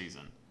first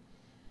season.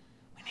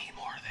 We need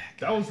more of that.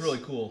 Guys. That was really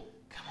cool.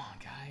 Come on,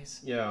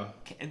 guys. Yeah.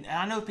 And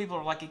I know people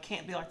are like, it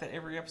can't be like that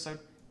every episode.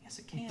 Yes,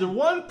 it can. The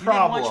one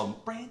problem,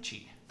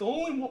 branchy. The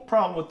only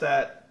problem with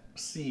that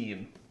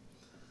scene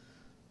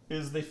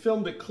is they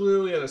filmed it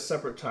clearly at a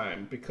separate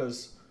time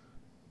because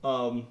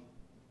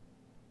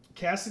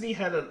Cassidy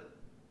had an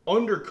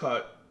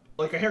undercut,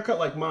 like a haircut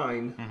like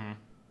mine,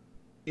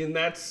 in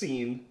that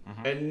scene,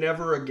 and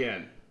never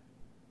again.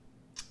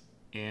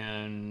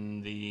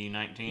 In the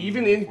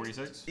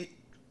 1946?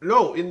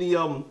 No, in the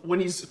when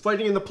he's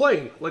fighting in the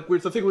plane, like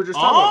with the thing we were just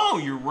talking about. Oh,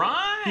 you're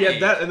right. He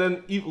had that, and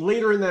then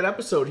later in that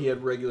episode, he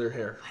had regular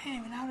hair. I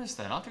didn't even notice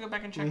that. I'll have to go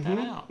back and check that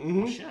out.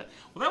 Oh, shit.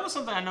 Well, that was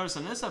something I noticed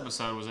in this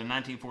episode was in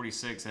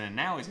 1946, and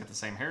now he's got the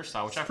same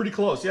hairstyle, which pretty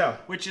close, yeah.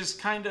 Which is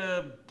kind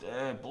of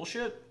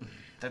bullshit.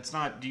 That's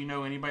not. Do you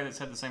know anybody that's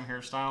had the same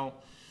hairstyle?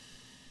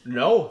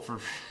 No.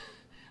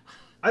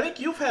 I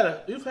think you've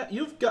got 5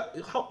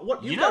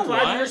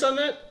 years on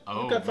that?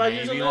 Oh, you've got 5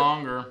 years on maybe that?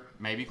 longer.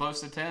 Maybe close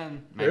to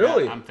 10. Maybe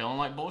really? I'm feeling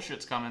like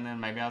bullshit's coming then.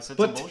 Maybe I'll said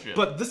some bullshit.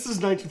 But this is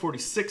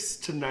 1946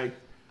 to 9.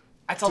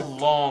 That's a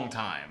long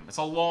time. It's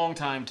a long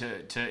time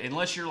to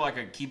unless you're like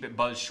a keep it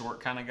buzz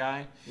short kind of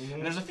guy.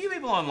 And there's a few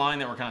people online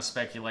that were kind of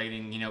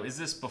speculating, is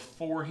this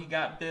before he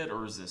got bit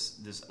or is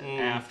this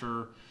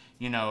after?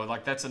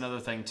 Like that's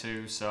another thing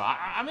too. So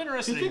I'm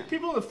interested. Do you think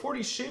people in the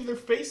 40s shave their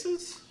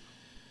faces?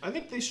 I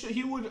think they should.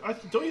 He would.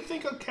 Don't you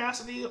think of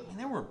Cassidy? I mean,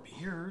 there were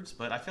beards,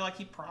 but I feel like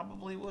he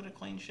probably would have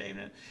clean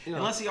shaven it,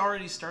 unless he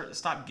already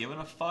stopped giving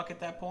a fuck at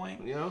that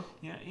point.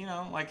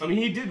 Like. I mean,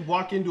 he did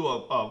walk into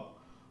a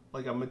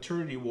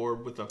maternity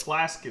ward with a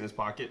flask in his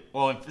pocket.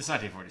 Well, it's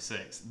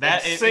 1946.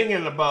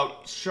 Singing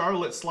about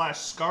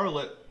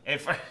Charlotte/Scarlet.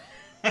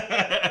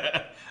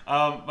 The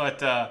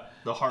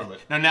harlot.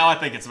 Now I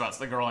think it's about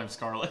the girl named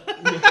Scarlet.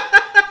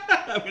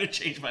 I'm gonna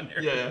change my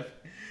narrative. Yeah.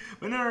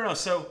 But no.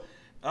 So.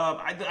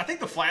 I think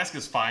the flask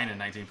is fine in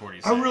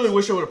 1946. I really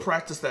wish I would have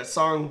practiced that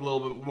song a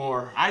little bit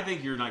more. I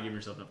think you're not giving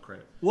yourself enough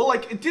credit. Well,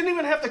 it didn't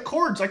even have the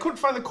chords. I couldn't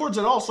find the chords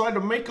at all, so I had to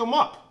make them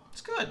up.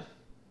 It's good.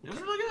 It was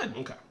really good.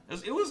 Okay.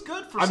 It was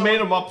good for. I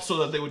made them up so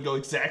that they would go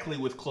exactly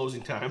with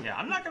closing time. Yeah,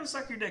 I'm not gonna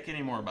suck your dick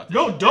anymore about that.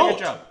 No, don't. Good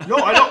job. No,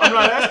 I don't. I'm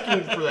not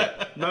asking for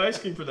that. I'm not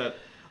asking for that.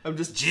 I'm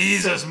just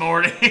Jesus,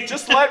 Morty.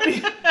 just let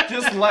me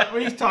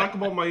talk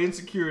about my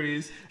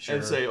insecurities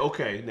and say,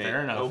 okay, Nate.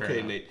 Fair enough. Okay, fair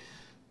enough. Nate.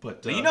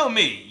 But you know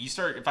me.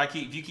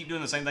 If you keep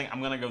doing the same thing,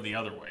 I'm gonna go the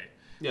other way.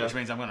 Yeah. Which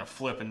means I'm gonna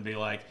flip and be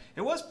like,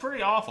 it was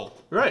pretty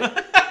awful. Right.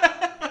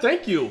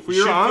 Thank you for You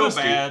your should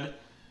honesty. feel bad. You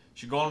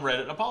should go on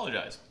Reddit and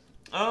apologize.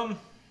 All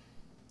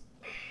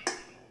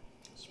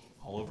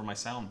over my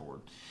soundboard.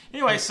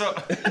 Anyway, so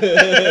What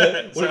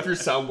if your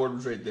soundboard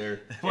was right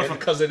there?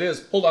 Because it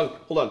is. Hold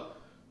on.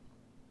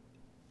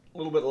 A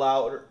little bit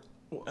louder.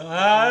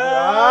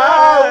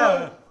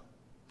 The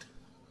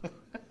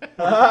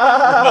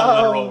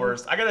literal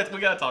worst. We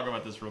gotta talk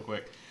about this real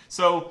quick.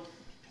 So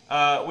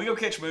we go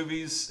catch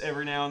movies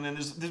every now and then.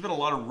 There's been a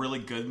lot of really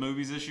good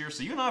movies this year.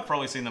 So you and I have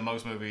probably seen the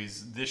most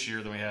movies this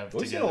year than we have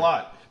We've together. seen a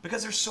lot.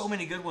 Because there's so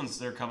many good ones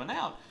that are coming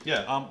out.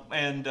 Yeah.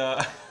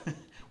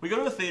 We go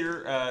to a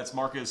theater. It's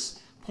Marcus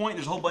Point.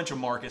 There's a whole bunch of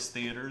Marcus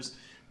theaters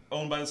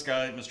owned by this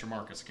guy, Mr.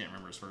 Marcus. I can't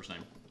remember his first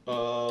name.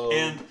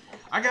 And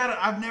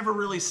I've never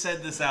really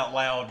said this out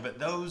loud, but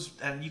those,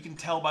 and you can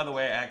tell by the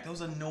way I act,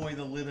 those annoy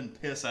the living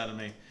piss out of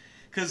me.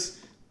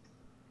 Because,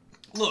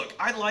 look,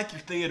 I like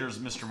your theaters,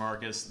 Mr.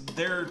 Marcus.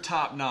 They're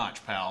top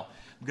notch, pal.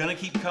 I'm going to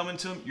keep coming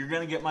to them. You're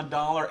going to get my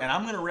dollar, and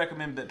I'm going to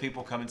recommend that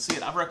people come and see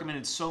it. I've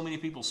recommended so many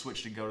people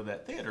switch to go to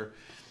that theater.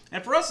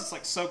 And for us, it's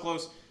like so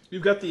close.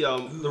 You've got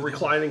the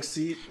reclining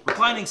seat.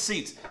 Reclining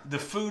seats. The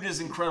food is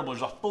incredible.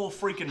 There's a full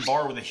freaking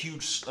bar with a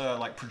huge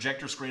like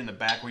projector screen in the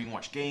back where you can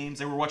watch games.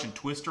 They were watching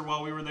Twister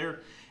while we were there.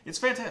 It's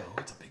fantastic. Oh,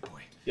 it's a big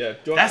boy. Yeah.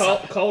 Do you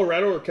want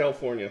Colorado or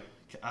California?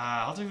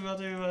 I'll do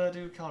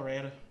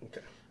Colorado.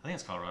 Okay. I think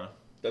it's Colorado.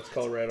 That's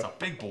Colorado. It's a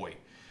big boy.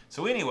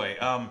 So anyway,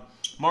 Mr.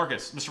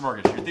 Marcus,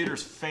 your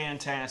theater's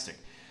fantastic.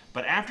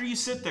 But after you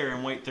sit there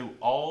and wait through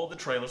all the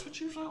trailers,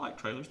 which usually I like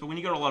trailers, but when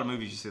you go to a lot of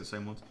movies, you see the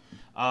same ones.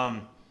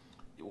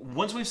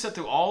 Once we've sat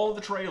through all the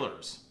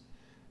trailers,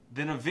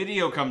 then a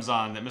video comes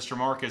on that Mr.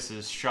 Marcus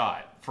has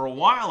shot. For a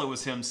while, it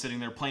was him sitting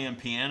there playing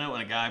piano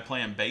and a guy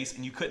playing bass,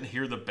 and you couldn't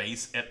hear the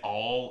bass at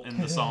all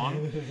in the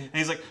song. And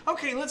he's like,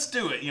 okay, let's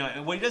do it. You know,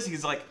 and what he does,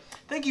 he's like,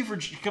 thank you for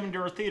coming to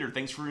our theater.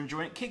 Thanks for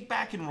enjoying it. Kick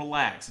back and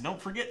relax. And don't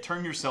forget,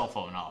 turn your cell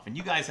phone off. And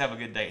you guys have a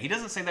good day. He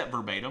doesn't say that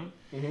verbatim.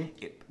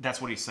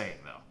 That's what he's saying,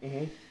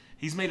 though.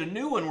 He's made a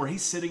new one where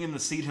he's sitting in the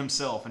seat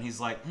himself, and he's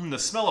like, the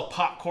smell of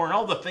popcorn,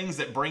 all the things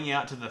that bring you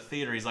out to the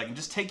theater. He's like,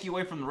 just take you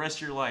away from the rest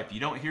of your life.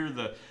 You don't hear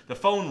the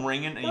phone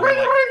ringing, and you're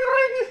like,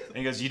 and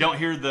he goes, you don't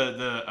hear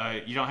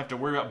you don't have to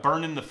worry about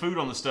burning the food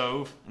on the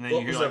stove, and then you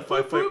hear like,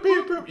 boop, boop,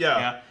 boop, boop.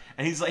 Yeah.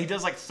 And he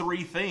does like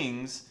 3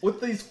 things with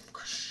these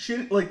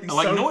shit like these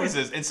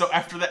noises. And so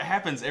after that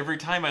happens, every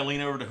time I lean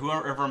over to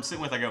whoever I'm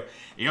sitting with, I go,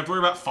 you don't have to worry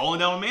about falling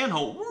down a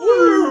manhole.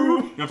 Woo!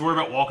 You don't have to worry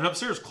about walking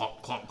upstairs.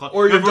 Clomp, clomp, clomp.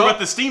 Or you don't have to worry about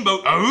the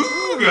steamboat. And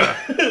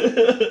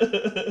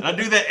I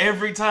do that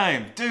every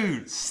time.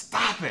 Dude,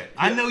 stop it.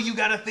 I know you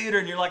got a theater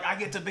and you're like, I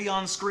get to be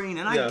on screen.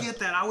 And I get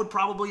that. I would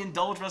probably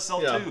indulge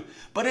myself too.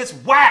 But it's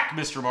whack,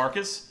 Mr.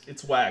 Marcus.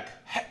 It's whack.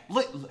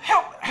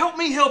 Help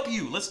me help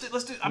you. Let's do.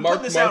 I'm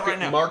putting this out right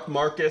now.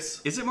 Marcus.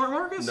 Is it Mark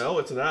Marcus? No,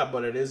 it's not,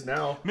 but it is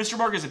now. Mr.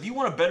 Marcus, if you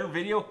want a better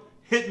video,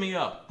 hit me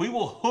up. We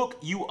will hook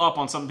you up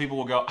on something. People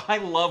will go, I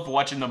love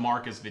watching the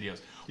Marcus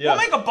videos. Yeah.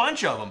 We'll make a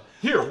bunch of them.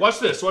 Here, watch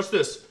this. Watch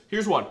this.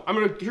 Here's one.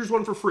 Here's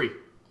one for free.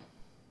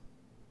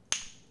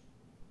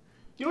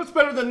 You know what's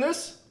better than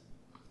this?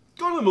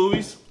 Go to the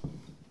movies.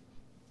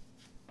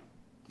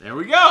 There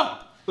we go.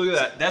 Look at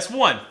that. That's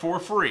one for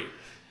free.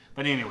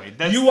 But anyway,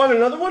 you want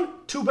another one?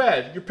 Too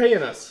bad. You're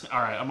paying us.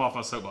 All right, I'm off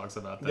my soapbox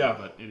about that. Yeah.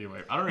 But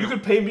anyway, I don't know. You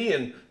could pay me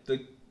in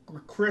the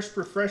crisp,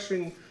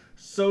 refreshing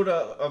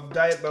soda of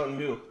Diet Mountain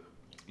Dew.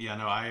 Yeah,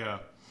 no,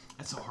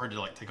 it's so hard to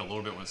like take a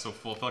little bit when it's so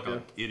full. I feel like I'm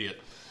an idiot.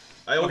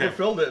 I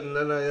overfilled it, and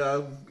then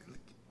I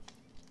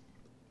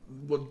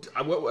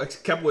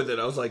kept with it.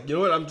 I was like, you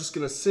know what? I'm just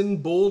gonna sin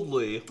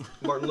boldly.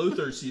 Martin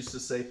Luther used to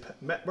say.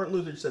 Martin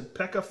Luther said,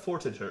 "Pecca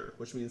fortiter,"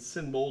 which means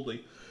sin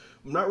boldly.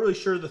 I'm not really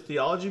sure the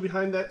theology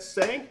behind that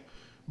saying,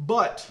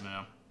 but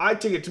I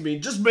take it to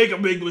mean just make a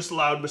big,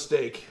 loud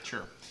mistake.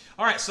 Sure.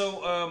 All right.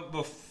 So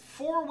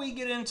before we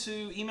get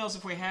into emails,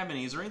 if we have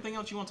any, is there anything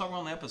else you want to talk about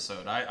on the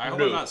episode? I hope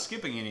I'm not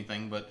skipping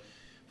anything, but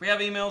if we have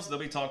emails, they'll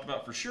be talked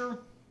about for sure.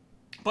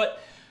 But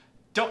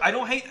I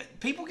don't hate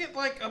people get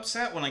like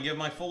upset when I give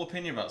my full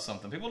opinion about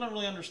something. People don't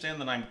really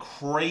understand that I'm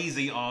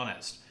crazy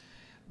honest.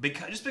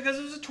 Just because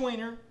it was a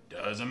tweener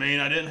doesn't mean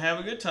I didn't have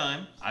a good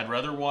time. I'd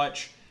rather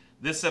watch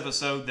this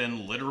episode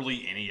than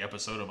literally any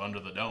episode of Under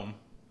the Dome.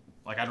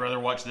 Like, I'd rather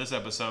watch this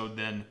episode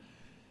than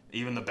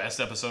even the best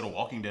episode of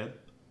Walking Dead.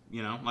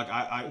 You know, like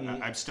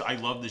I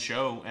love the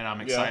show and I'm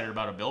excited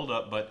about a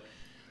build-up, but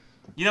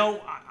you know,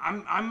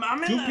 I'm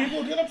in. Do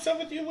people get upset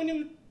with you when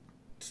you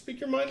speak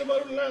your mind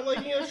about it not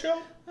liking a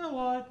show? A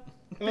lot.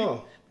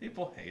 Oh,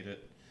 people hate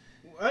it.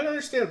 I don't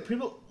understand.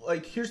 People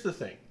here's the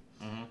thing.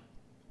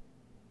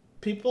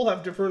 People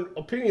have different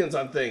opinions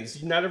on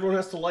things. Not everyone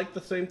has to like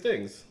the same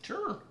things.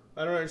 Sure.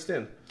 I don't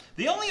understand.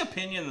 The only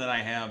opinion that I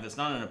have that's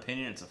not an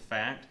opinion, it's a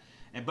fact,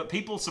 but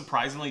people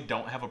surprisingly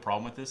don't have a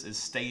problem with this, is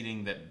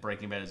stating that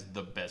Breaking Bad is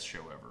the best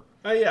show ever.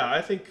 Yeah,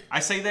 I think... I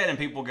say that and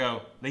people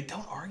go, they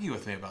don't argue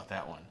with me about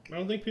that one. I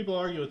don't think people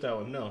argue with that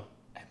one, no.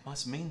 It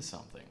must mean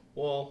something.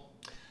 Well...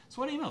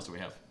 So what emails do we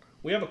have?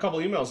 We have a couple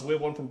emails. We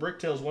have one from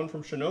Bricktails, one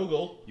from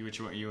Shinogle. You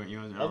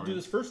I'll do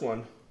this first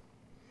one.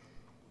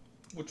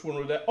 Which one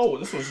was that? Oh,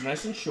 this one's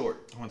nice and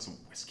short. I want some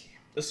whiskey.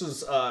 This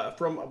is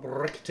from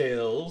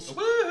Bricktails.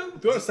 Woo!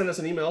 If you want to send us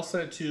an email,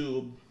 send it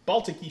to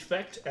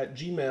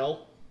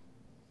balticeffect@gmail.com.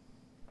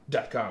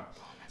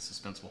 That's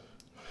suspenseful.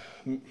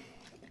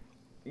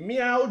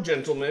 Meow,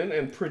 gentleman,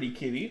 and pretty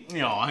kitty.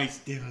 Meow.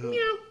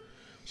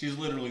 She's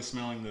literally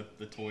smelling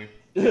the toy.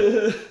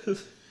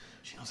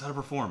 She knows how to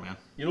perform, man.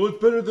 You know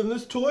what's better than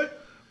this toy?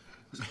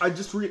 I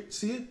just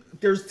see it.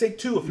 There's take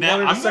two if you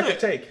wanted a second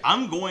take.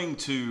 I'm going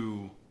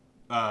to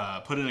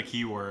put in a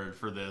keyword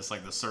for this,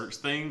 like the search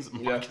things.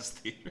 Marcus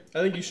Theater. I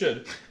think you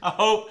should. I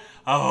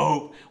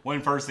hope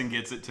one person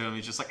gets it to him.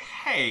 He's just like,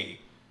 hey,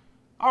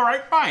 all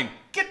right, fine,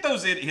 get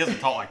those in. He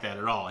doesn't talk like that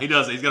at all. He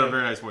does. He's got a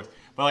very nice voice.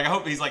 But like, I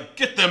hope he's like,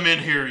 get them in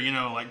here. You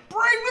know, like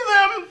bring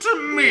them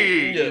to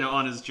me. Yeah. You know,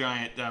 on his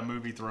giant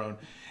movie throne.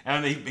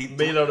 And he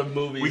made out of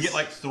movies. We get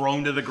like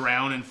thrown to the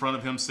ground in front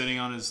of him, sitting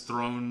on his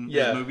throne,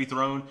 his movie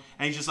throne,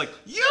 and he's just like,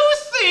 "You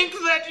think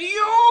that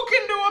you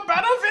can do a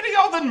better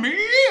video than me?"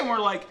 And we're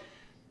like,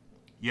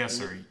 "Yes,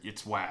 sir.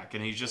 It's whack."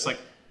 And he's just like,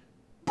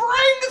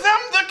 "Bring them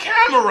the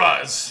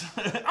cameras."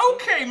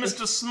 Okay,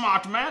 Mr.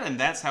 Smart Man, and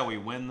that's how we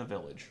win the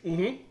village.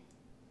 Mm-hmm.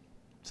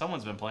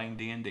 Someone's been playing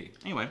D&D.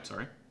 Anyway,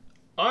 sorry.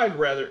 I'd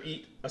rather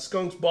eat a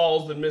skunk's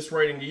balls than miss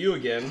writing to you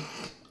again,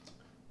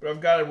 but I've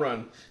got to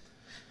run.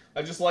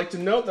 I'd just like to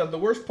note that the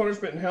worst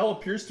punishment in hell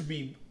appears to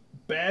be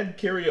bad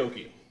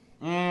karaoke.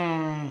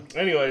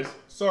 Anyways,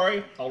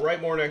 sorry, I'll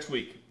write more next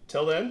week.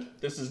 Till then,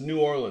 this is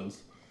New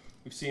Orleans.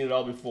 We've seen it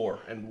all before,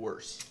 and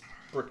worse.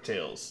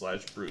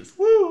 Bricktails/Bruce.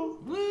 Woo!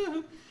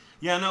 Woo!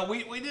 Yeah, no,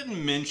 we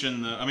didn't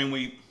mention the... I mean,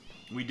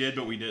 we did,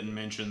 but we didn't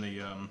mention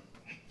the...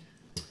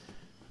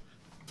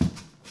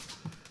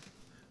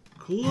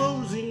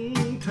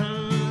 Closing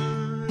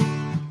time.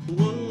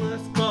 One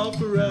last call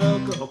for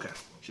alcohol. Okay.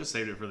 Should have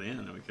saved it for the end,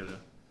 then we could have...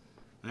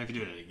 And if you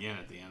do it again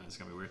at the end, it's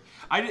gonna be weird.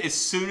 As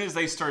soon as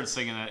they started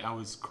singing that, I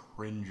was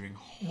cringing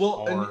hard.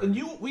 Well, and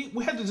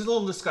we had this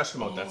little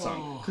discussion about that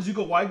song because you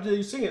go, "Why did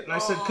you sing it?" And I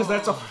said, "Because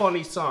that's a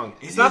funny song.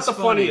 It's not the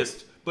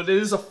funniest, but it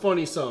is a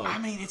funny song." I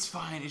mean, it's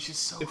fine. It's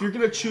just so. If you're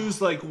gonna choose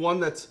like one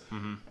that's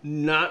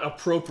not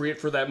appropriate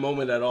for that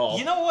moment at all,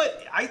 you know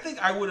what? I think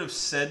I would have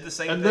said the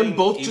same thing. And then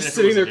both just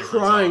sitting there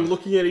crying,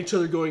 looking at each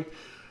other, going,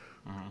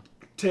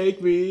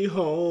 "Take me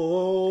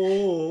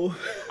home."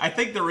 I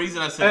think the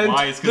reason I said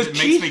why is because it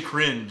makes me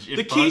cringe.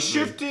 The key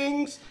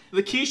shifting,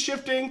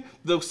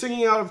 the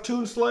singing out of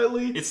tune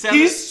slightly. Sounded,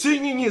 he's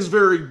singing his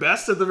very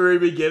best at the very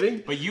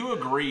beginning. But you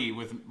agree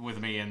with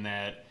me in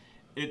that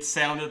it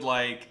sounded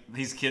like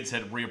these kids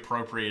had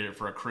reappropriated it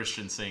for a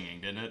Christian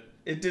singing, didn't it?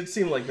 It did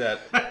seem like that.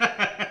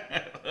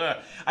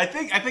 I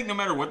think no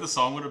matter what the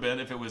song would have been,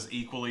 if it was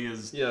equally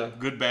as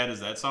good bad as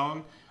that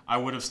song, I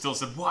would have still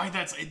said, why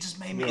it just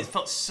made me, it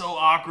felt so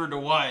awkward to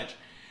watch.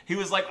 He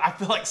was like, I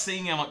feel like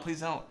seeing him, like, please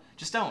don't.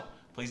 Just don't.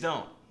 Please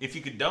don't. If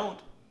you could, don't.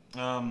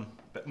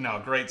 But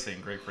no, great scene.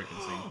 Great freaking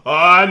scene.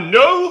 I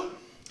know!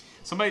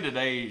 Somebody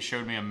today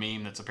showed me a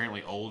meme that's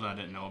apparently old and I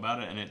didn't know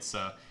about it, and it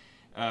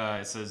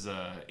says,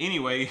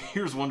 anyway,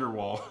 here's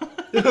Wonderwall.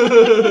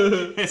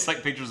 It's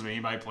like pictures of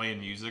anybody playing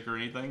music or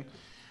anything.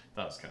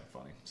 That was kind of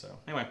funny. So,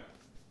 anyway.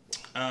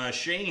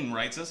 Shane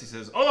writes us. He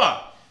says,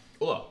 Hola!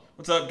 Hola.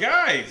 What's up,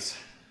 guys?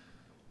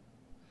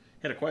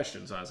 Had a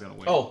question, so I was going to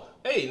wait. Oh,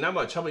 hey, not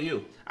much. How about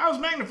you? I was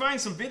magnifying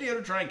some video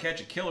to try and catch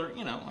a killer,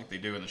 you know, like they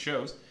do in the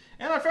shows.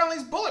 And I found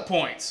these bullet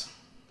points.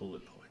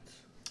 Bullet points.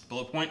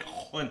 Bullet point.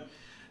 Oh, and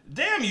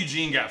damn,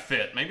 Eugene got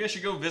fit. Maybe I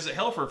should go visit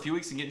hell for a few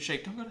weeks and get in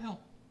shape. Don't go to hell.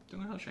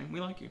 Don't go to hell, Shane.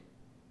 We like you.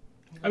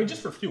 I mean,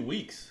 just for a few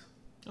weeks.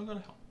 Don't go to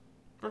hell.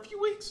 For a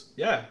few weeks.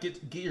 Yeah,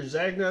 get your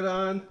Zagnut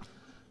on.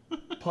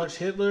 Punch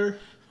Hitler.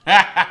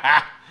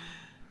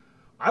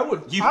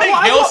 You make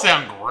hell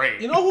sound great.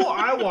 You know who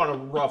I want to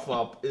rough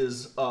up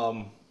is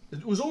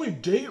it was only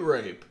date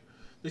rape.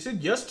 They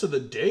said yes to the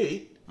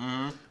date.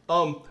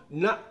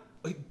 Not.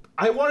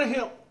 I want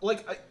to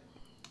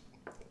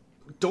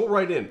don't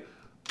write in,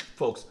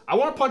 folks. I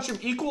want to punch him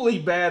equally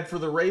bad for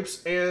the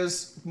rapes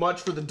as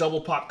much for the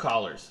double pop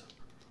collars.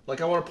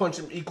 Like I want to punch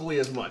him equally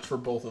as much for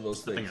both of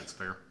those things. I think that's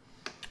fair.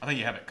 I think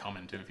you have it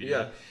coming too if you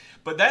do.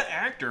 But that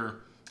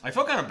actor. I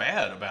felt kind of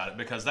bad about it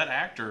because that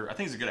actor, I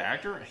think he's a good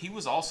actor. He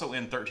was also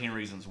in 13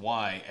 Reasons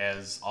Why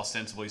as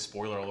ostensibly,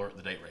 spoiler alert,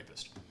 the date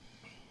rapist.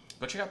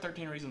 But check out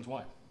 13 Reasons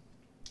Why.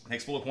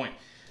 Next bullet point.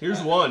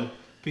 Here's one.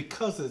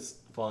 Because it's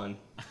fun.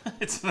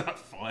 It's not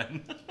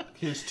fun.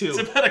 Here's two. It's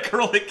about a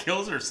girl that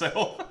kills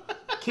herself.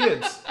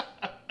 Kids,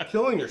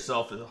 killing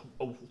yourself is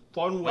a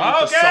fun way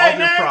to solve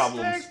your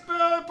problems. Next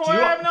bullet point. I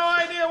have no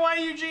idea why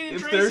Eugene and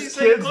Tracy there's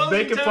saying kids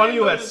making fun of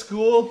you at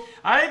school.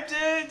 I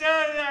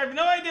have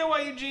no idea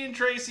why Eugene and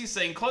Tracy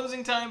saying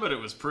closing time, but it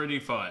was pretty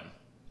fun.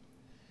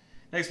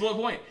 Next bullet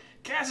point.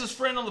 Cass's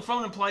friend on the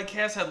phone implied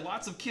Cass had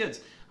lots of kids.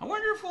 I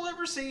wonder if we'll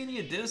ever see any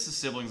of Dennis's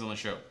siblings on the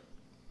show.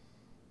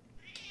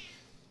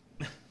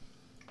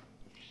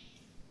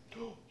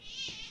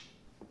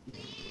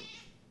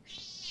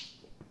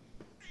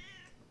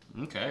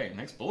 Okay,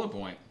 next bullet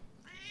point.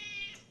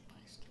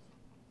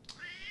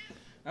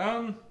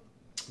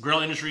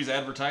 Grill Industries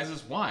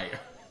advertises. Why?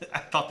 I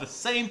thought the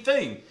same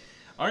thing.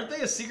 Aren't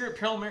they a secret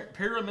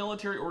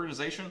paramilitary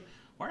organization?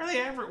 What are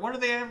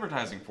they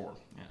advertising for?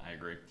 Yeah, I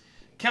agree.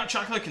 Count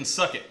Chocula can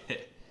suck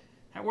it.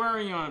 Where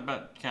are you on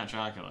about Count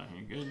Chocula?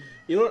 You good?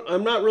 You know what?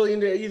 I'm not really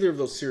into either of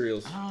those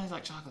cereals. I don't really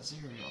like chocolate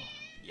cereal.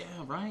 Yeah,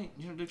 right?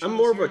 You don't do I'm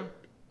chocolate cereal?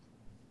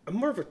 I'm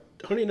more of a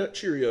Honey Nut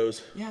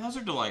Cheerios. Yeah, those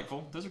are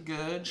delightful. Those are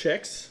good.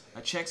 Chex.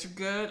 Chex are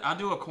good. I'll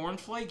do a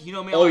cornflake. You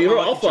know me. Oh, you know,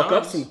 I'll fuck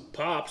up some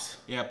Pops.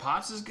 Yeah,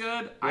 Pops is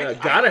good. Yeah,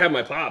 gotta have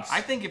my Pops.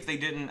 I think if they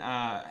didn't,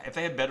 if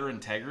they had better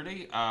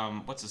integrity,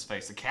 what's his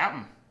face? The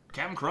Captain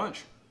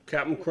Crunch.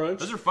 Captain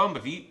Crunch. Those are fun,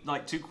 but if you eat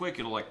like too quick,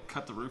 it'll like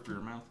cut the roof of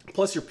your mouth.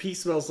 Plus, your pee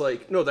smells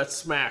like that's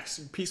Smacks.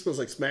 Your pee smells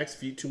like Smacks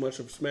if you eat too much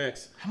of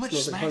Smacks. How much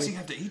Smacks do you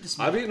have to eat to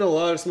smack? I've eaten a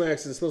lot of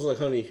Smacks and it smells like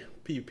honey.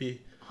 Pee.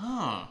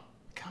 Huh.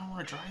 I kind of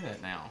want to try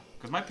that now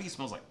because my pee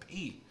smells like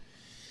pee.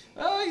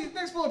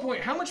 Next bullet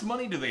point. How much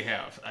money do they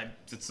have?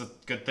 It's a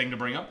good thing to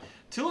bring up.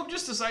 Tulip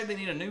just decided they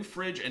need a new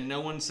fridge and no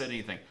one said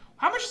anything.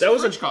 How much does that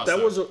fridge cost?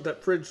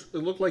 That fridge. It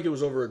looked like it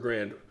was over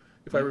 $1,000,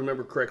 if I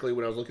remember correctly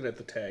when I was looking at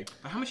the tag.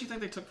 But how much do you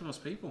think they took from those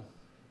people?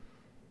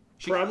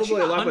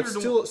 Probably a lot, but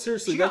still,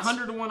 seriously, she got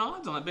 100 to 1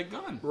 odds on that big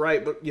gun.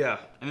 Right, but yeah,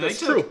 and that's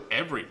they true. Took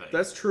everything.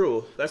 That's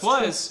true.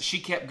 Plus, she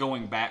kept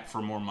going back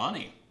for more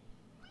money.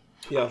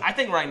 Yeah, I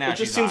think right now it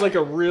just seems like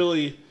a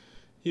really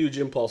huge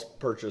impulse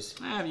purchase.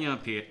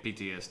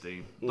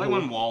 PTSD. Like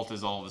when Walt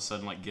is all of a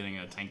sudden like getting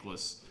a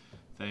tankless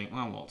thing.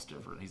 Well, Walt's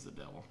different. He's the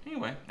devil.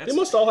 Anyway, they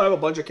must all have a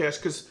bunch of cash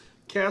because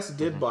Cass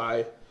did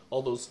buy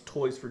all those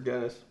toys for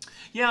Dennis.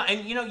 Yeah,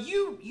 and you know,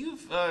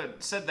 you've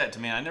said that to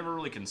me. I never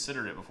really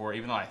considered it before,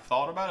 even though I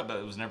thought about it, but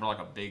it was never like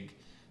a big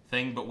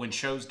thing. But when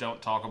shows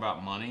don't talk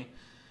about money,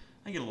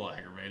 I get a little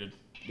aggravated.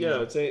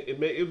 Yeah,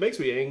 it makes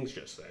me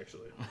anxious,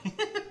 actually.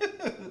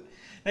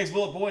 Next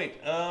bullet point.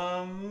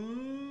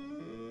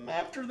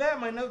 After that,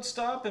 my notes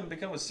stop and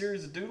become a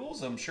series of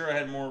doodles. I'm sure I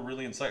had more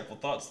really insightful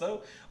thoughts,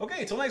 though.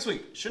 Okay, till next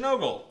week.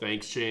 Shinogle.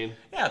 Thanks, Shane.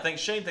 Yeah,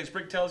 thanks, Shane. Thanks,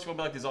 Brick. Tell us if you want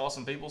to be like these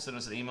awesome people. Send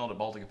us an email to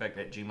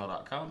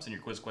balticeffect@gmail.com. Send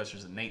your quiz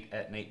questions to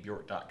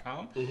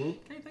nate@natebjork.com.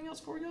 Anything else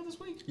before we go this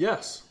week?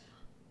 Yes,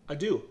 I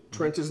do.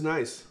 Trent is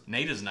nice.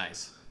 Nate is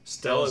nice.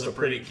 Stella's a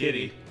pretty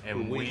kitty,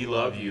 and we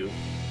love you.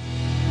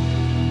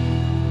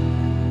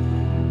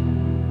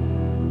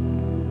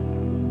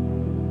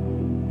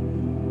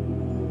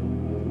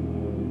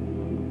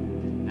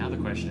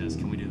 Question is,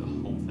 can we do the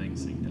whole thing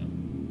synced up?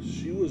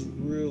 She was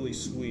really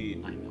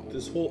sweet. I know.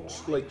 This whole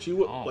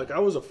I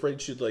was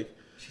afraid she'd like.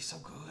 She's so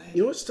good.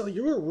 You know what, Stella?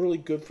 You were really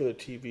good for the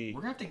TV.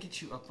 We're gonna have to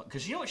get you up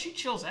because you know what? She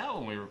chills out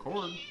when we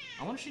record.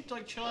 I wonder if she'd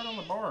like chill out on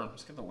the bar.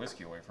 Let's get the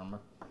whiskey away from her.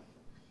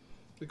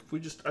 Like if we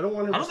just, I don't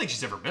want her. I don't think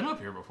she's ever been up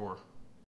here before.